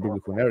believe in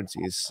biblical inerrancy.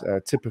 Is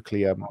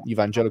typically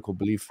evangelical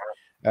belief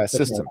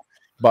system.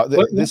 But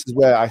this is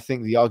where I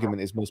think the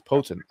argument is most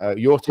potent.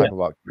 Your type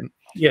of argument.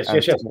 Yes.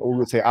 Or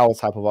would say our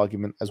type of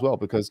argument as well,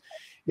 because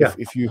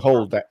if you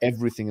hold that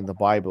everything in the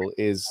Bible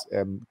is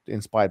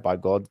inspired by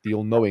God, the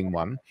all-knowing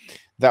one,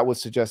 that would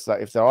suggest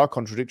that if there are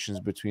contradictions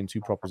between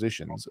two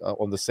propositions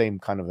on the same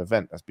kind of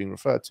event that's being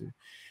referred to,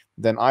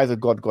 then either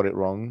God got it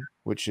wrong,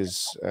 which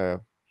is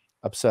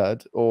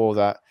absurd, or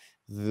that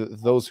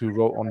those who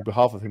wrote on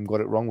behalf of him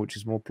got it wrong, which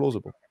is more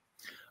plausible.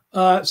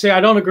 See, I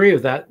don't agree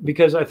with that,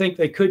 because I think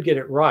they could get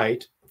it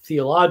right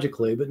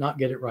theologically, but not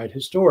get it right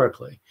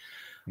historically.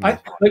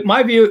 Like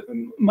my view,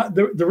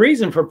 the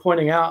reason for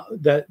pointing out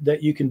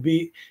that you can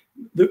be,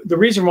 the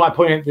reason why I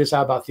pointed this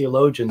out about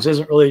theologians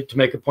isn't really to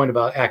make a point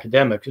about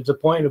academics. It's a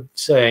point of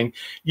saying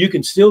you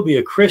can still be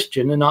a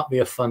Christian and not be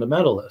a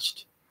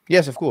fundamentalist.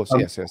 Yes, of course.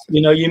 Yes.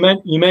 You know, you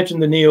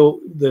mentioned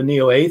the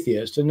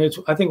neo-atheist, and it's,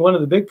 I think one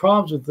of the big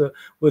problems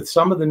with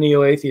some of the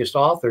neo-atheist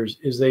authors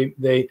is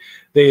they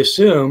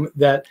assume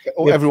that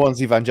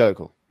everyone's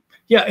evangelical.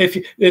 Yeah, if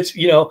it's,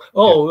 you know,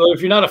 well,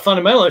 if you're not a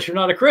fundamentalist, you're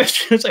not a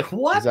Christian. It's like,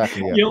 what?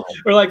 Exactly, you know,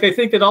 or like they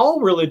think that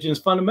all religions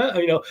fundamental,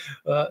 you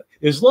know,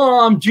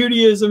 Islam,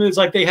 Judaism, is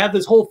like they have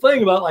this whole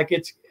thing about like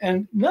it's,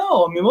 and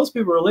no, I mean, most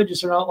people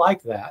religious are not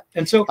like that.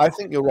 And so I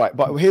think you're right.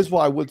 But here's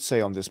what I would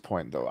say on this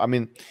point, though. I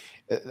mean,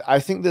 I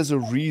think there's a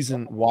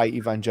reason why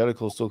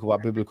evangelicals talk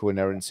about biblical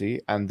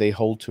inerrancy and they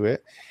hold to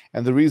it.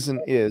 And the reason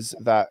is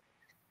that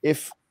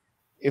if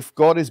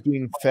God is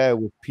being fair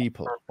with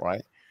people,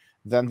 right,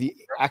 then the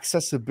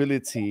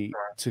accessibility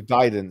to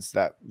guidance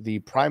that the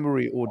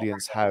primary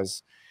audience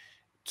has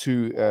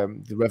to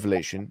the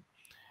revelation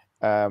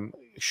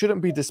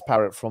shouldn't be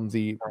disparate from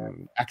the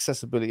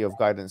accessibility of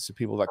guidance to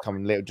people that come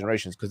in later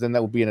generations, because then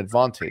that would be an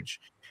advantage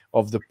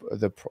of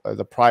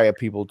the prior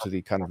people to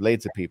the kind of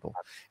later people.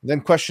 And then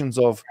questions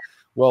of,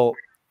 well,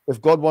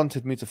 if God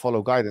wanted me to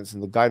follow guidance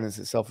and the guidance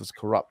itself is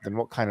corrupt, then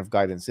what kind of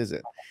guidance is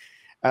it?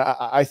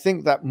 I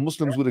think that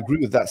Muslims would agree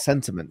with that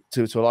sentiment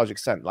to a large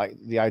extent, like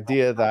the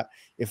idea that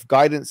if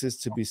guidance is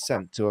to be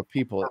sent to a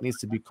people, it needs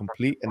to be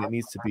complete and it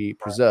needs to be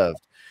preserved.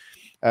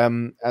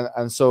 And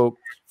so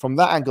from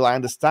that angle, I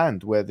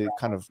understand where the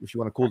kind of, if you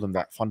want to call them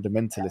that,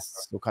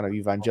 fundamentalists or kind of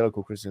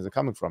evangelical Christians are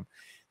coming from.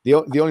 The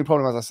only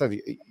problem, as I said,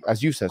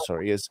 as you said,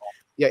 sorry, is,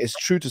 yeah, it's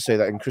true to say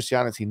that in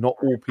Christianity, not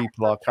all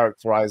people are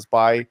characterized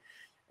by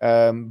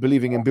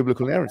believing in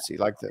biblical inerrancy.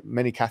 Like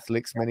many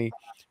Catholics, many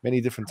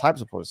different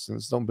types of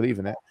Protestants don't believe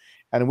in it,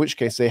 and in which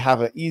case they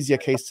have an easier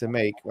case to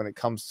make when it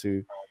comes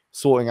to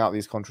sorting out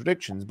these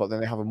contradictions, but then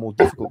they have a more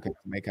difficult case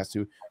to make as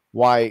to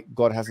why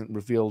God hasn't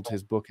revealed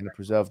his book in a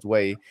preserved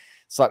way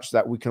such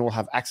that we can all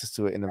have access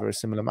to it in a very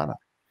similar manner.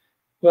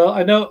 Well,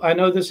 I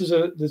know this is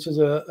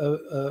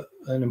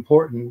an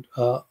important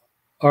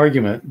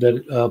argument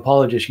that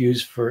apologists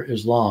use for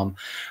Islam.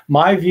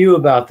 My view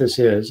about this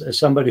is, as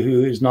somebody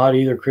who is not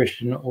either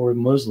Christian or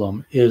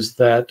Muslim, is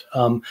that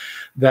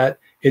that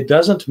it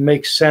doesn't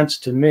make sense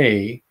to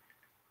me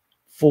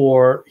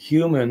for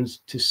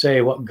humans to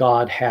say what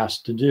God has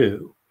to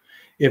do.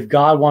 If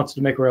God wants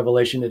to make a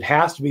revelation, it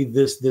has to be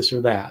this, this,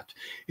 or that.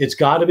 It's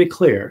got to be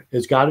clear.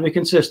 It's got to be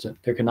consistent.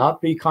 There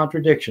cannot be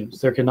contradictions.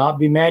 There cannot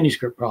be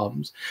manuscript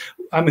problems.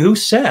 I mean, who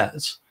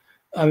says?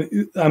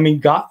 I mean,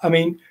 God. I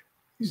mean,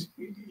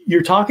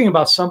 you're talking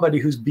about somebody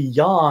who's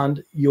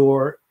beyond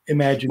your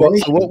imagination. Well,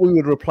 so what we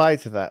would reply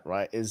to that,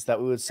 right, is that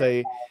we would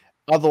say,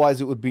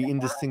 otherwise it would be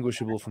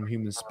indistinguishable from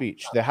human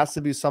speech. There has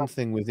to be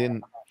something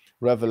within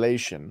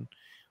revelation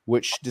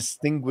which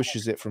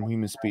distinguishes it from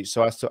human speech,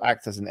 so as to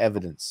act as an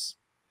evidence.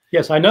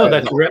 Yes, I know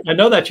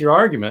that's your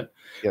argument,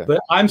 yeah.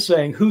 But I'm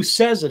saying, who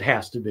says it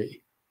has to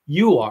be?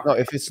 You are. No,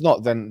 if it's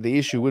not, then the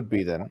issue would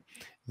be then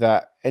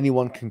that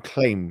anyone can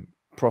claim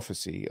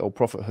prophecy or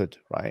prophethood,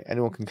 right?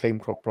 Anyone can claim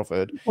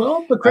prophethood.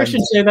 Well, the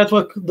Christians say that's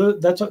what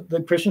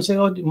the Christians say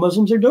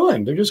Muslims are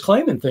doing. They're just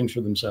claiming things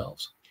for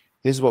themselves.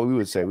 This is what we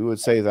would say. We would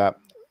say that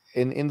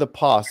in the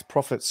past,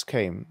 prophets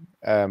came.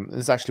 This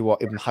is actually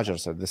what Ibn Hajar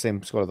said, the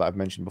same scholar that I've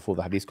mentioned before,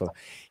 the Hadith scholar.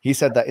 He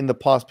said that in the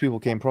past,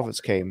 prophets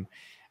came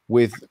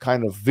with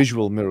kind of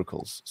visual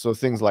miracles. So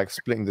things like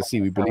splitting the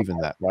sea, we believe in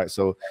that, right?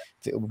 So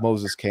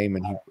Moses came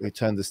and he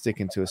turned the stick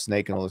into a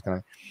snake and all this kind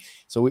of.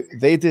 So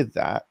they did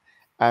that.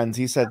 And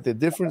he said the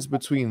difference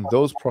between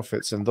those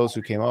prophets and those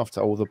who came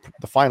after, or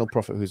the final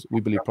prophet, who's we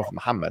believe Prophet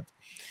Muhammad,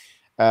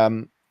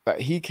 that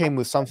he came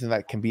with something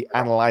that can be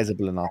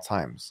analyzable in our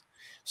times.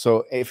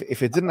 So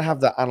if it didn't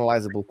have that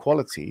analyzable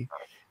quality,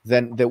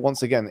 then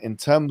once again, in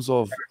terms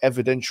of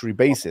evidentiary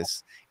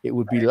basis, it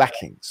would be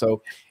lacking.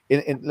 So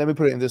let me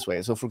put it in this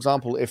way. So for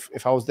example,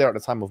 if I was there at the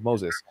time of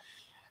Moses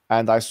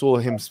and I saw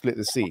him split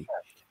the sea,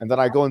 and then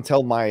I go and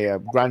tell my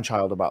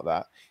grandchild about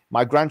that,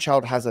 my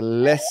grandchild has a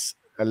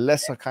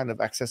lesser kind of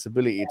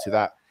accessibility to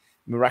that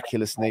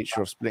miraculous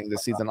nature of splitting the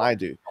sea than I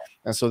do.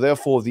 And so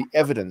therefore the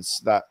evidence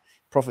that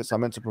prophets are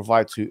meant to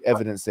provide to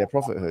evidence their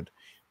prophethood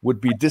would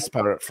be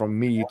disparate from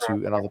me to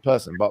another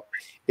person. But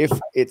if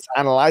it's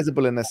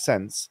analyzable in a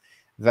sense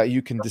that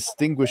you can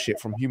distinguish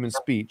it from human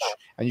speech,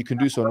 and you can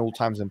do so in all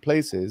times and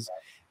places,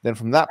 then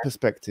from that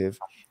perspective,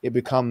 it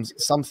becomes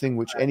something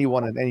which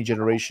anyone in any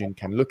generation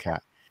can look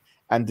at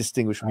and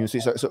distinguish from human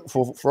speech. So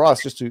for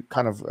us, just to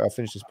kind of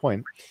finish this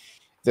point,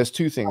 there's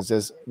two things.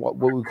 There's what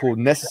we call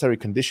necessary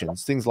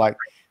conditions, things like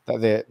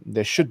that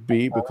there should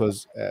be,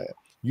 because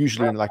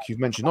usually, in, like you've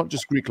mentioned, not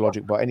just Greek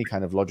logic, but any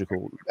kind of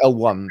logical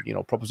L1,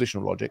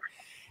 propositional logic,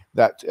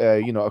 that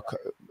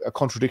a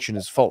contradiction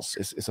is false.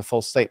 It's a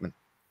false statement.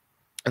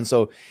 And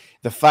so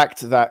the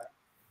fact that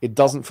it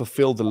doesn't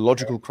fulfill the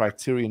logical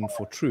criterion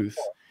for truth,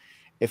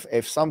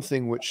 if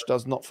something which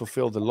does not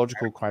fulfill the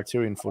logical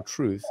criterion for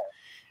truth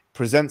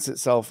presents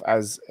itself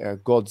as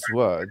God's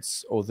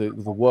words, or the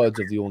words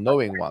of the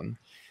all-knowing one,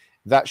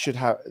 that should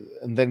have,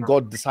 and then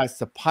God decides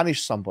to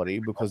punish somebody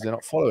because they're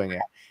not following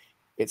it,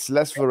 it's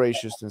less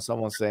veracious than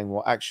someone saying,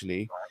 well,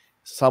 actually,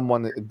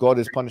 God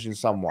is punishing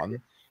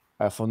someone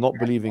for not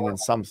believing in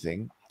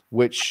something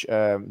which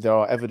there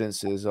are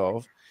evidences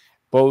of,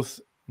 both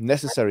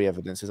necessary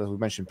evidences, as we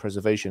mentioned,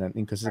 preservation and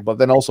inconsistency, but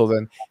then also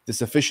the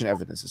sufficient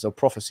evidences. So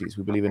prophecies,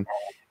 we believe in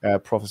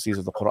prophecies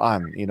of the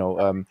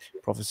Qur'an,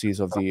 prophecies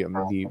of the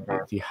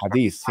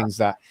Hadith, things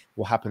that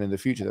will happen in the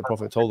future, the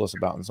Prophet told us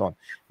about, and so on,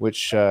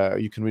 which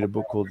you can read a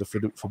book called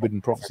The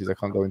Forbidden Prophecies. I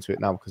can't go into it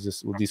now because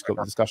this will de-scope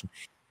the discussion.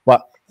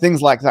 But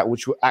things like that,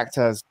 which will act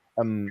as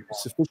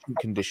sufficient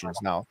conditions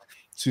now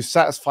to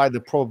satisfy the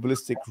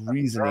probabilistic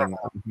reasoning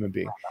of a human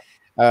being.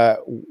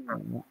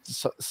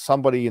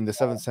 Somebody in the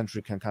 7th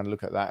century can kind of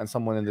look at that, and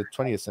someone in the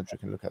 20th century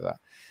can look at that.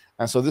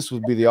 And so this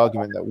would be the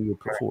argument that we would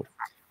put forward.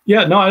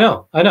 Yeah, no, I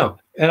know.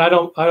 And I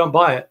don't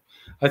buy it.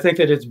 I think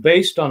that it's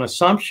based on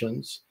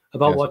assumptions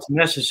about what's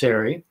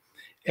necessary.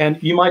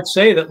 And you might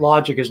say that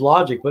logic is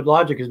logic, but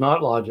logic is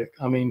not logic.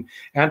 I mean,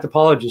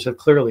 anthropologists have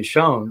clearly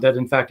shown that,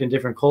 in fact, in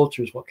different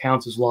cultures, what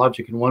counts as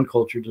logic in one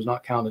culture does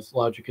not count as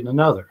logic in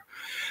another.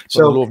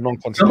 So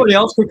somebody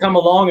else could come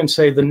along and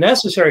say the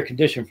necessary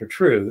condition for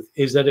truth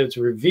is that it's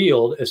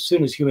revealed as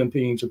soon as human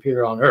beings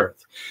appear on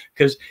earth,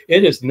 because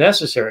it is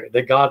necessary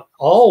that God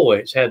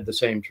always had the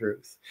same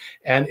truth.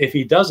 And if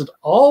he doesn't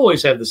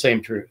always have the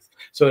same truth,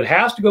 so it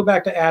has to go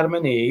back to Adam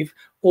and Eve,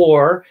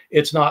 or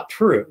it's not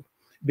true,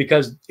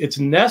 because it's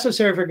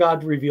necessary for God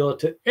to reveal it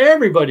to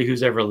everybody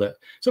who's ever lived.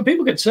 So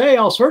people could say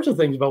all sorts of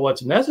things about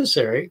what's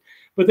necessary,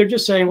 but they're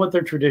just saying what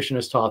their tradition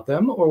has taught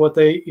them, or what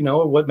they,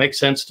 or what makes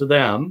sense to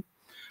them,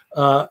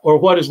 or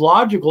what is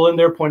logical in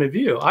their point of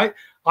view.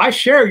 I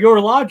share your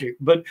logic,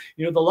 but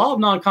the law of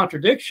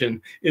non-contradiction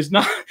is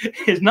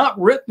not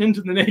written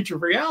into the nature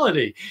of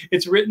reality.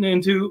 It's written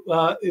into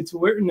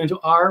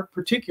our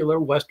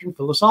particular Western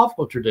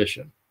philosophical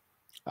tradition.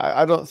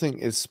 I don't think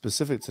it's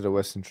specific to the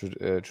Western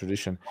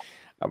tradition.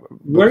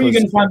 Where are you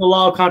going to find the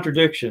law of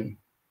contradiction,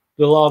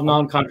 the law of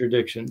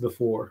non-contradiction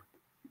before?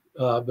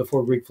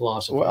 Greek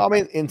philosophy. Well, I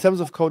mean, in terms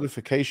of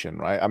codification,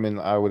 right? I mean,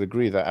 I would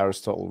agree that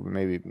Aristotle,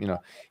 maybe,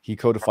 he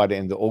codified it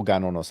in the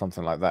organon or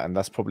something like that, and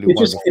that's probably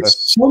one of the first.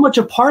 It's so much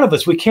a part of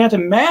us. We can't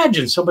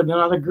imagine somebody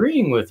not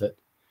agreeing with it.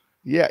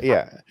 Yeah,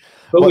 yeah.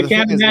 But we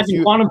can't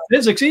imagine quantum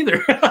physics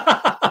either.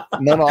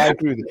 No, I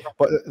agree with you.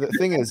 But the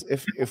thing is,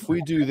 if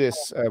we do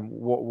this,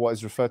 what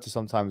is referred to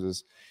sometimes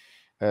as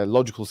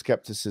logical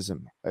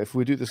skepticism, if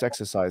we do this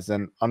exercise,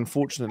 then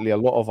unfortunately a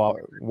lot of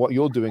what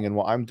you're doing and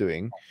what I'm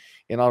doing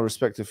in our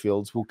respective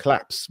fields will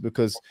collapse,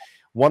 because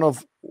one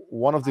of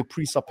the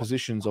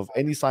presuppositions of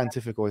any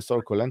scientific or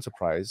historical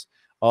enterprise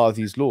are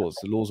these laws,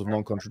 the laws of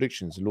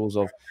non-contradictions, the laws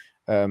of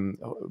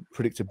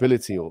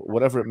predictability, or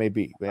whatever it may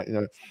be.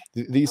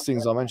 These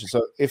things are mentioned.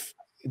 So if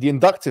the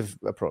inductive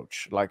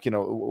approach, like,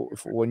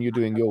 when you're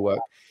doing your work,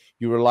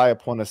 you rely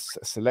upon a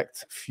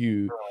select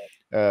few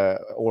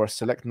or a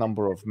select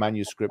number of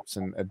manuscripts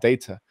and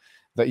data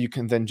that you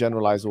can then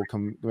generalize or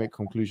make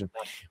conclusion.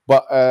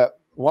 But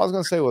what I was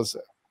going to say was,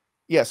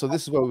 yeah, so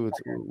this is where we would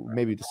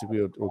maybe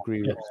disagree or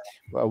agree. Yes.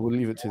 I will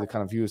leave it to the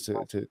kind of viewers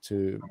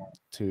to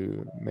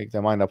make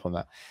their mind up on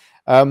that.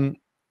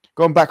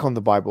 Going back on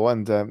the Bible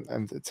and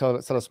tell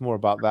us more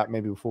about that,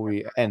 maybe before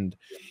we end,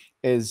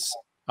 is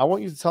I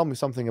want you to tell me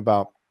something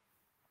about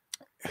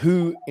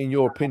who, in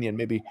your opinion,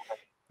 maybe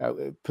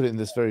put it in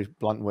this very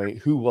blunt way,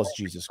 who was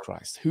Jesus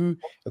Christ? Who,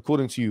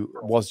 according to you,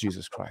 was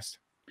Jesus Christ?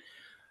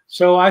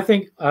 So I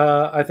think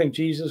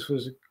Jesus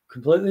was a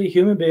completely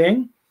human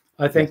being.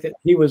 I think that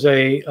he was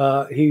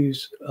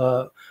he's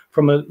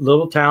from a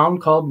little town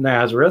called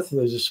Nazareth.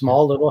 There's a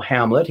small little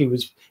hamlet. He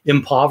was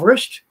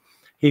impoverished.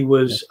 He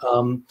was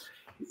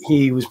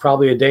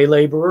probably a day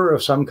laborer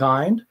of some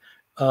kind,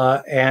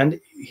 and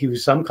he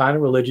was some kind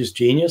of religious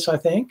genius, I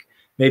think,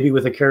 maybe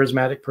with a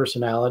charismatic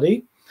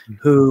personality,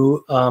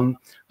 who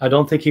I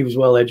don't think he was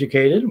well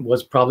educated,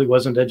 probably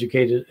wasn't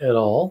educated at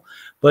all,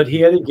 but he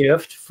had a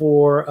gift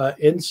for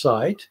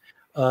insight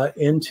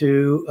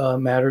into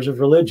matters of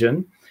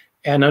religion,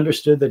 and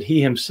understood that he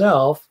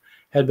himself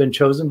had been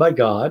chosen by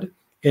God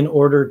in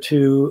order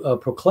to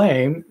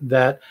proclaim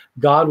that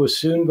God was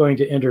soon going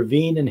to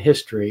intervene in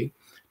history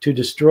to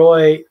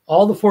destroy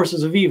all the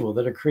forces of evil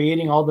that are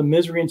creating all the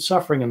misery and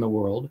suffering in the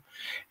world.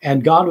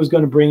 And God was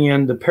going to bring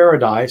in the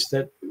paradise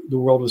that the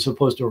world was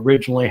supposed to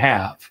originally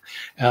have.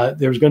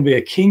 There was going to be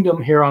a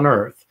kingdom here on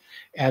earth,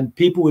 and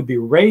people would be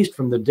raised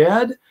from the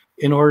dead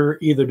in order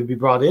either to be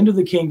brought into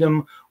the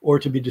kingdom or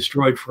to be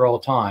destroyed for all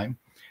time.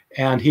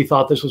 And he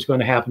thought this was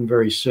going to happen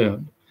very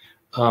soon.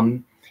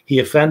 He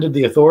offended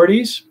the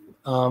authorities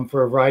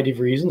for a variety of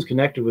reasons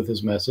connected with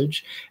his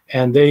message,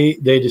 and they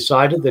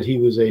decided that he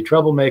was a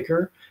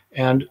troublemaker,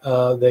 and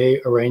they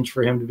arranged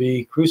for him to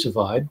be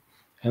crucified,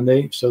 and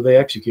they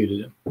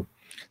executed him.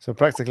 So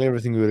practically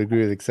everything we would agree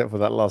with, except for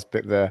that last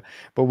bit there.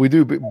 But we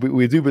do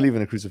believe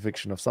in a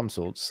crucifixion of some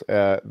sorts.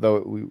 Though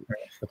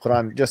the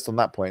Quran, just on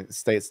that point,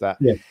 states that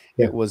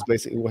it was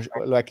basically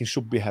like in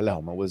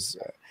𝙗𝙪𝙞𝙀.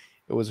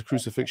 It was a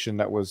crucifixion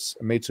that was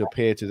made to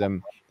appear to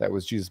them that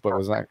was Jesus, but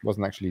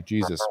wasn't actually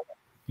Jesus.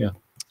 Yeah.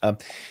 I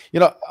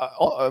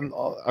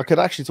could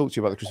actually talk to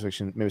you about the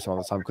crucifixion maybe some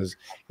other time, because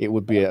it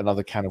would be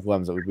another can of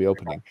worms that we'd be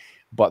opening.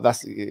 But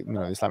that's the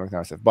Islamic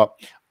narrative. But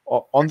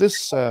on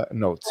this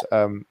note,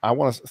 I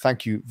want to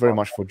thank you very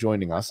much for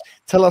joining us.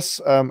 Tell us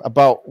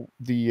about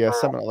the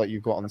seminar that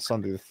you've got on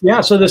Sunday.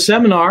 Yeah, so the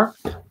seminar,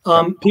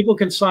 people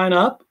can sign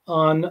up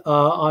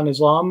on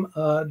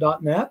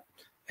Islam.net.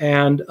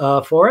 And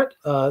for it,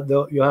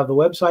 you'll have the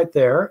website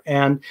there,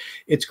 and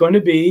it's going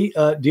to be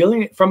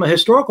dealing from a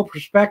historical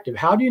perspective.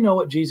 How do you know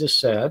what Jesus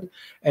said,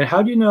 and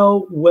how do you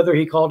know whether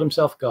he called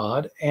himself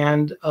God,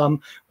 and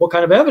what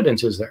kind of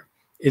evidence is there?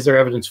 Is there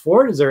evidence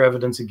for it? Is there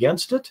evidence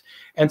against it?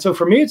 And so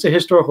for me, it's a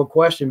historical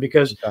question,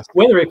 because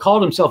whether he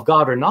called himself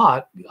God or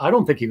not, I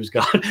don't think he was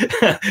God.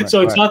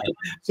 So it's not.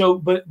 So,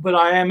 but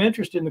I am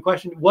interested in the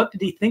question: what did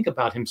he think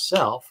about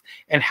himself,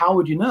 and how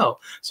would you know?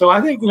 So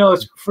I think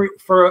it's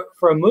for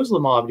a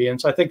Muslim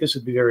audience. I think this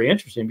would be very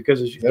interesting,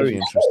 because it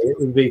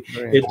would be.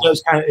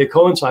 It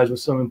coincides with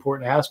some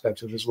important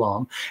aspects of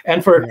Islam.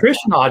 And for a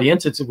Christian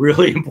audience, it's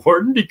really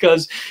important,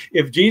 because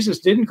if Jesus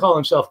didn't call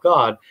himself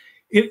God,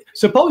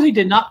 suppose he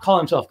did not call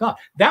himself God,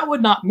 that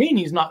would not mean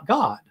he's not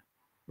God,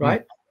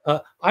 right?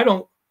 I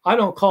don't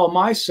call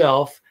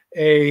myself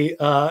a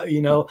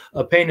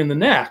pain in the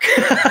neck,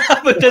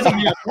 but doesn't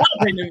mean I'm not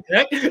a pain in the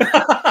neck.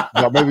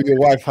 Well, maybe your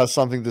wife has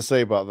something to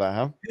say about that,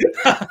 huh?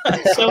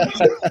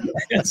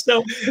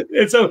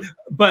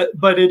 But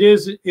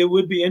it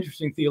would be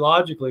interesting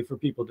theologically for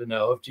people to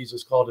know if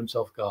Jesus called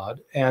himself God,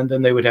 and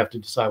then they would have to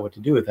decide what to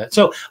do with that.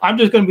 So I'm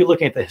just going to be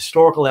looking at the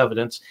historical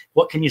evidence.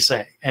 What can you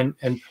say, and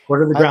what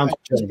are the grounds?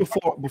 Just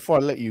before I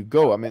let you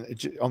go, I mean,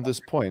 on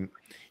this point,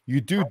 you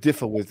do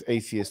differ with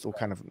atheists, or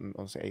kind of, I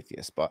don't say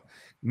atheists, but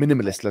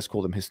minimalists, let's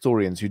call them,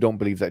 historians who don't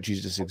believe that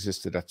Jesus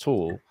existed at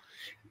all.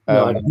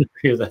 No, I don't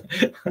agree with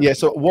that. Yeah.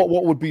 So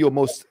what would be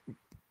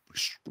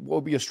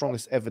your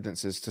strongest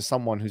evidences to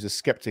someone who's a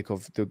skeptic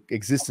of the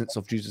existence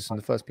of Jesus in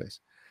the first place?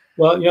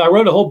 Well, I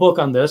wrote a whole book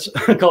on this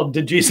called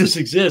 "Did Jesus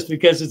Exist?"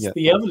 because it's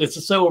the evidence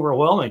is so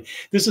overwhelming.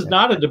 This is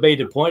not a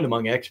debated point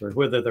among experts,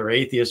 whether they're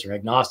atheists or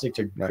agnostics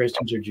or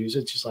Christians or Jews.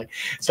 It's just like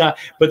it's not.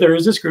 But there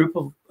is this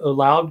a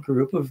loud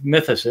group of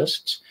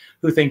mythicists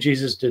who think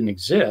Jesus didn't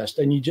exist,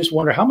 and you just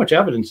wonder how much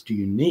evidence do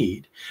you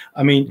need?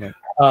 I mean,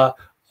 so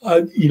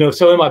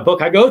in my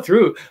book, I go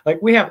through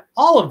we have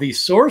all of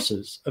these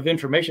sources of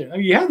information. I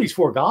mean, you have these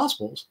 4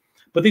 Gospels.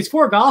 But these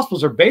 4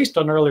 Gospels are based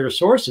on earlier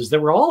sources that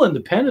were all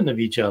independent of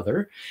each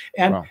other.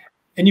 And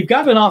you've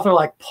got an author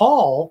like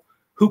Paul,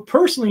 who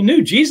personally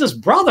knew Jesus'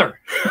 brother.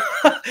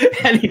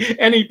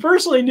 and he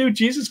personally knew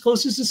Jesus'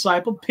 closest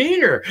disciple,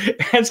 Peter.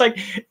 And it's like,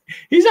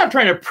 he's not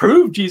trying to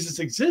prove Jesus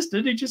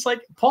existed. He's just like,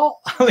 Paul,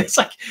 it's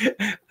like,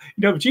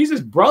 if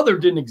Jesus' brother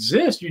didn't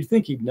exist, you'd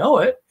think he'd know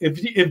it.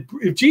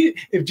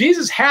 If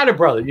Jesus had a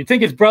brother, you'd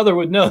think his brother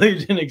would know that he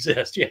didn't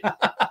exist. Yeah.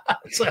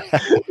 So,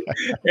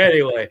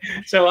 anyway,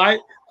 so I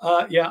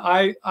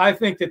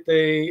think that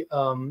they,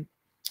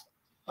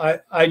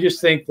 I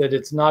just think that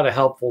it's not a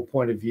helpful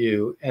point of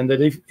view, and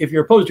that if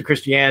you're opposed to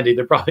Christianity,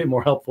 there are probably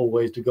more helpful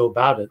ways to go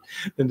about it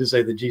than to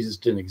say that Jesus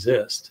didn't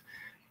exist.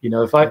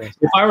 If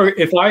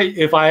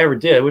I ever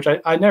did, which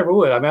I never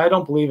would. I mean, I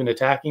don't believe in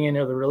attacking any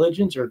other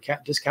religions or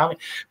discounting,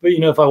 but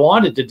if I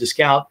wanted to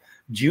discount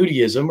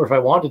Judaism, or if I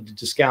wanted to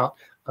discount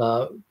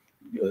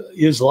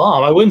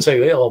Islam, I wouldn't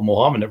say, oh,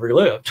 Muhammad never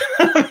lived.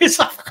 It's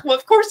like, well,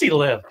 of course he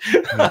lived.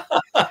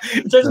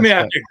 It doesn't mean I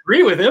have to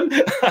agree with him.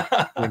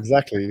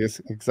 Exactly. This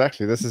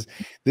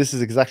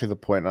is exactly the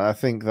point. And I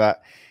think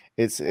that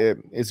it's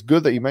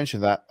good that you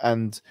mentioned that.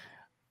 And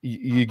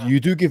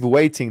you do give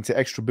weighting to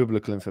extra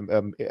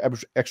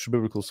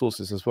biblical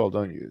sources as well,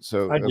 don't you?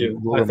 So I do.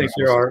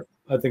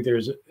 I think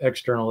there's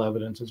external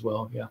evidence as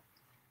well. Yeah.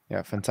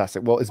 Yeah,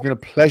 fantastic. Well, it's been a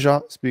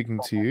pleasure speaking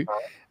to you,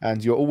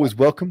 and you're always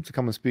welcome to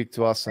come and speak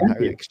to us and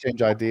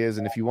exchange ideas.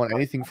 And if you want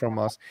anything from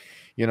us,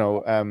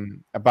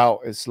 about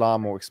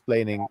Islam or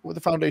explaining the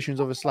foundations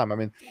of Islam. I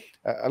mean,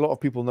 a lot of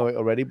people know it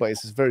already, but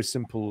it's a very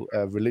simple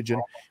religion.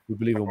 We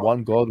believe in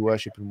one God,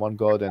 worship in one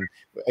God, and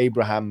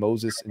Abraham,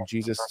 Moses, and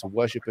Jesus to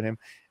worship in him,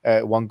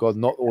 one God.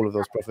 Not all of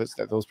those prophets.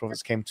 That those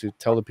prophets came to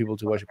tell the people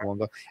to worship in one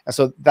God. And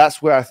so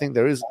that's where I think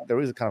there is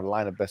a kind of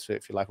line of best fit,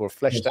 if you like, or a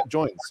flesh that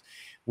joins,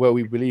 where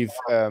we believe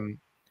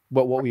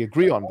what we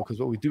agree on, because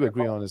what we do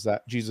agree on is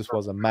that Jesus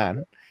was a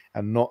man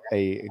and not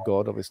a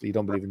God. Obviously, you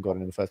don't believe in God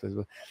in the first place,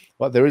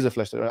 but there is a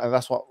flesh, and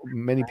that's what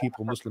many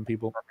people, Muslim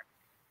people,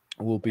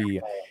 will be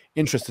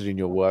interested in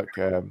your work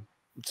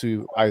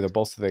to either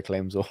bolster their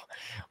claims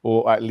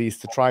or at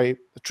least to try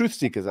truth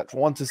seekers that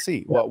want to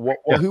see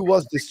who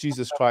was this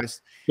Jesus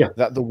Christ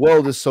that the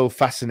world is so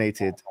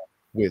fascinated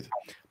with.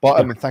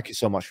 But thank you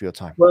so much for your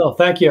time. Well,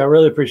 thank you. I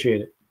really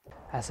appreciate it.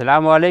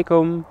 Assalamu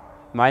alaikum.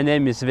 My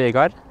name is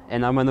𝙗𝙤𝙪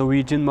and I'm a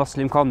Norwegian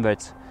Muslim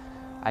convert.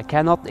 I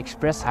cannot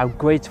express how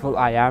grateful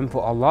I am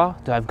for Allah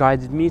to have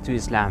guided me to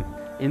Islam.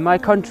 In my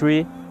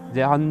country,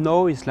 there are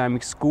no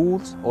Islamic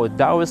schools or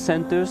dawah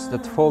centers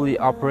that fully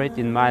operate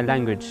in my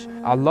language.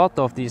 A lot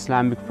of the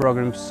Islamic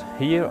programs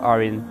here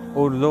are in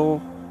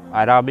Urdu,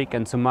 Arabic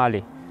and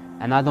Somali,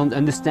 and I don't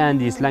understand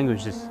these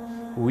languages.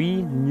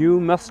 We new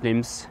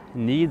Muslims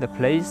need a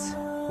place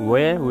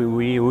where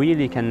we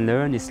really can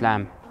learn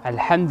Islam.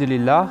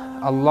 Alhamdulillah,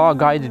 Allah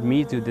guided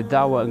me to the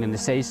dawah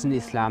organization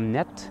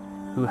IslamNet,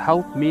 who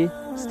helped me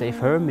stay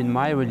firm in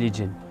my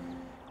religion.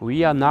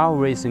 We are now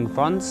raising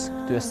funds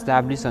to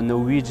establish a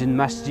Norwegian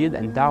Masjid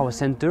and dawah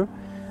center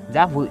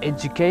that will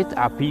educate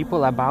our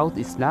people about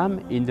Islam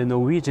in the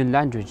Norwegian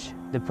language.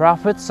 The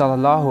Prophet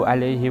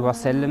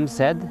ﷺ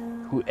said,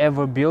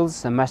 whoever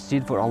builds a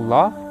masjid for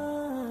Allah,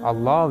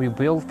 Allah will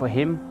build for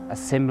him a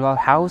similar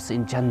house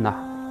in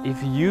Jannah.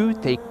 If you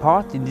take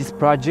part in this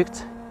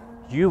project,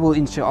 you will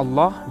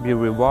inshallah be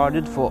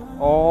rewarded for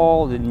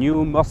all the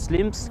new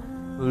Muslims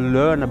who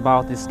learn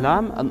about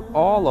Islam and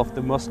all of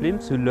the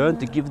Muslims who learn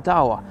to give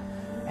dawah,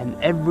 and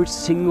every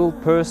single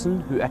person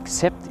who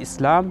accepts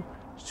Islam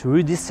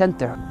through this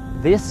center.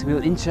 This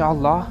will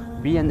inshallah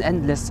be an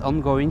endless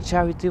ongoing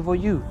charity for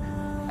you.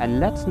 And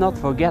let's not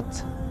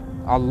forget,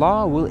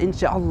 Allah will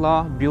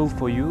inshallah build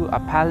for you a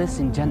palace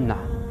in Jannah.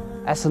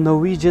 As a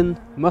Norwegian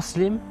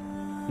Muslim,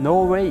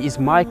 Norway is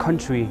my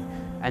country,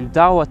 and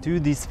dawah to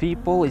these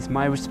people is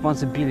my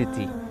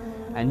responsibility.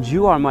 And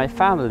you are my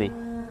family.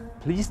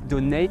 Please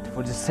donate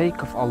for the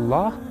sake of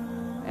Allah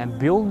and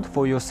build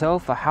for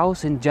yourself a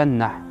house in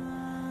Jannah.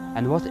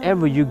 And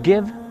whatever you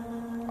give,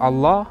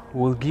 Allah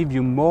will give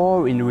you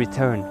more in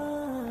return.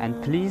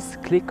 And please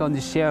click on the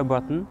share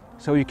button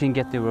so you can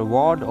get the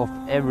reward of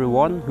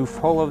everyone who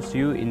follows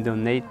you in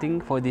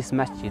donating for this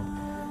masjid.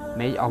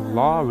 May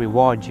Allah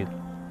reward you.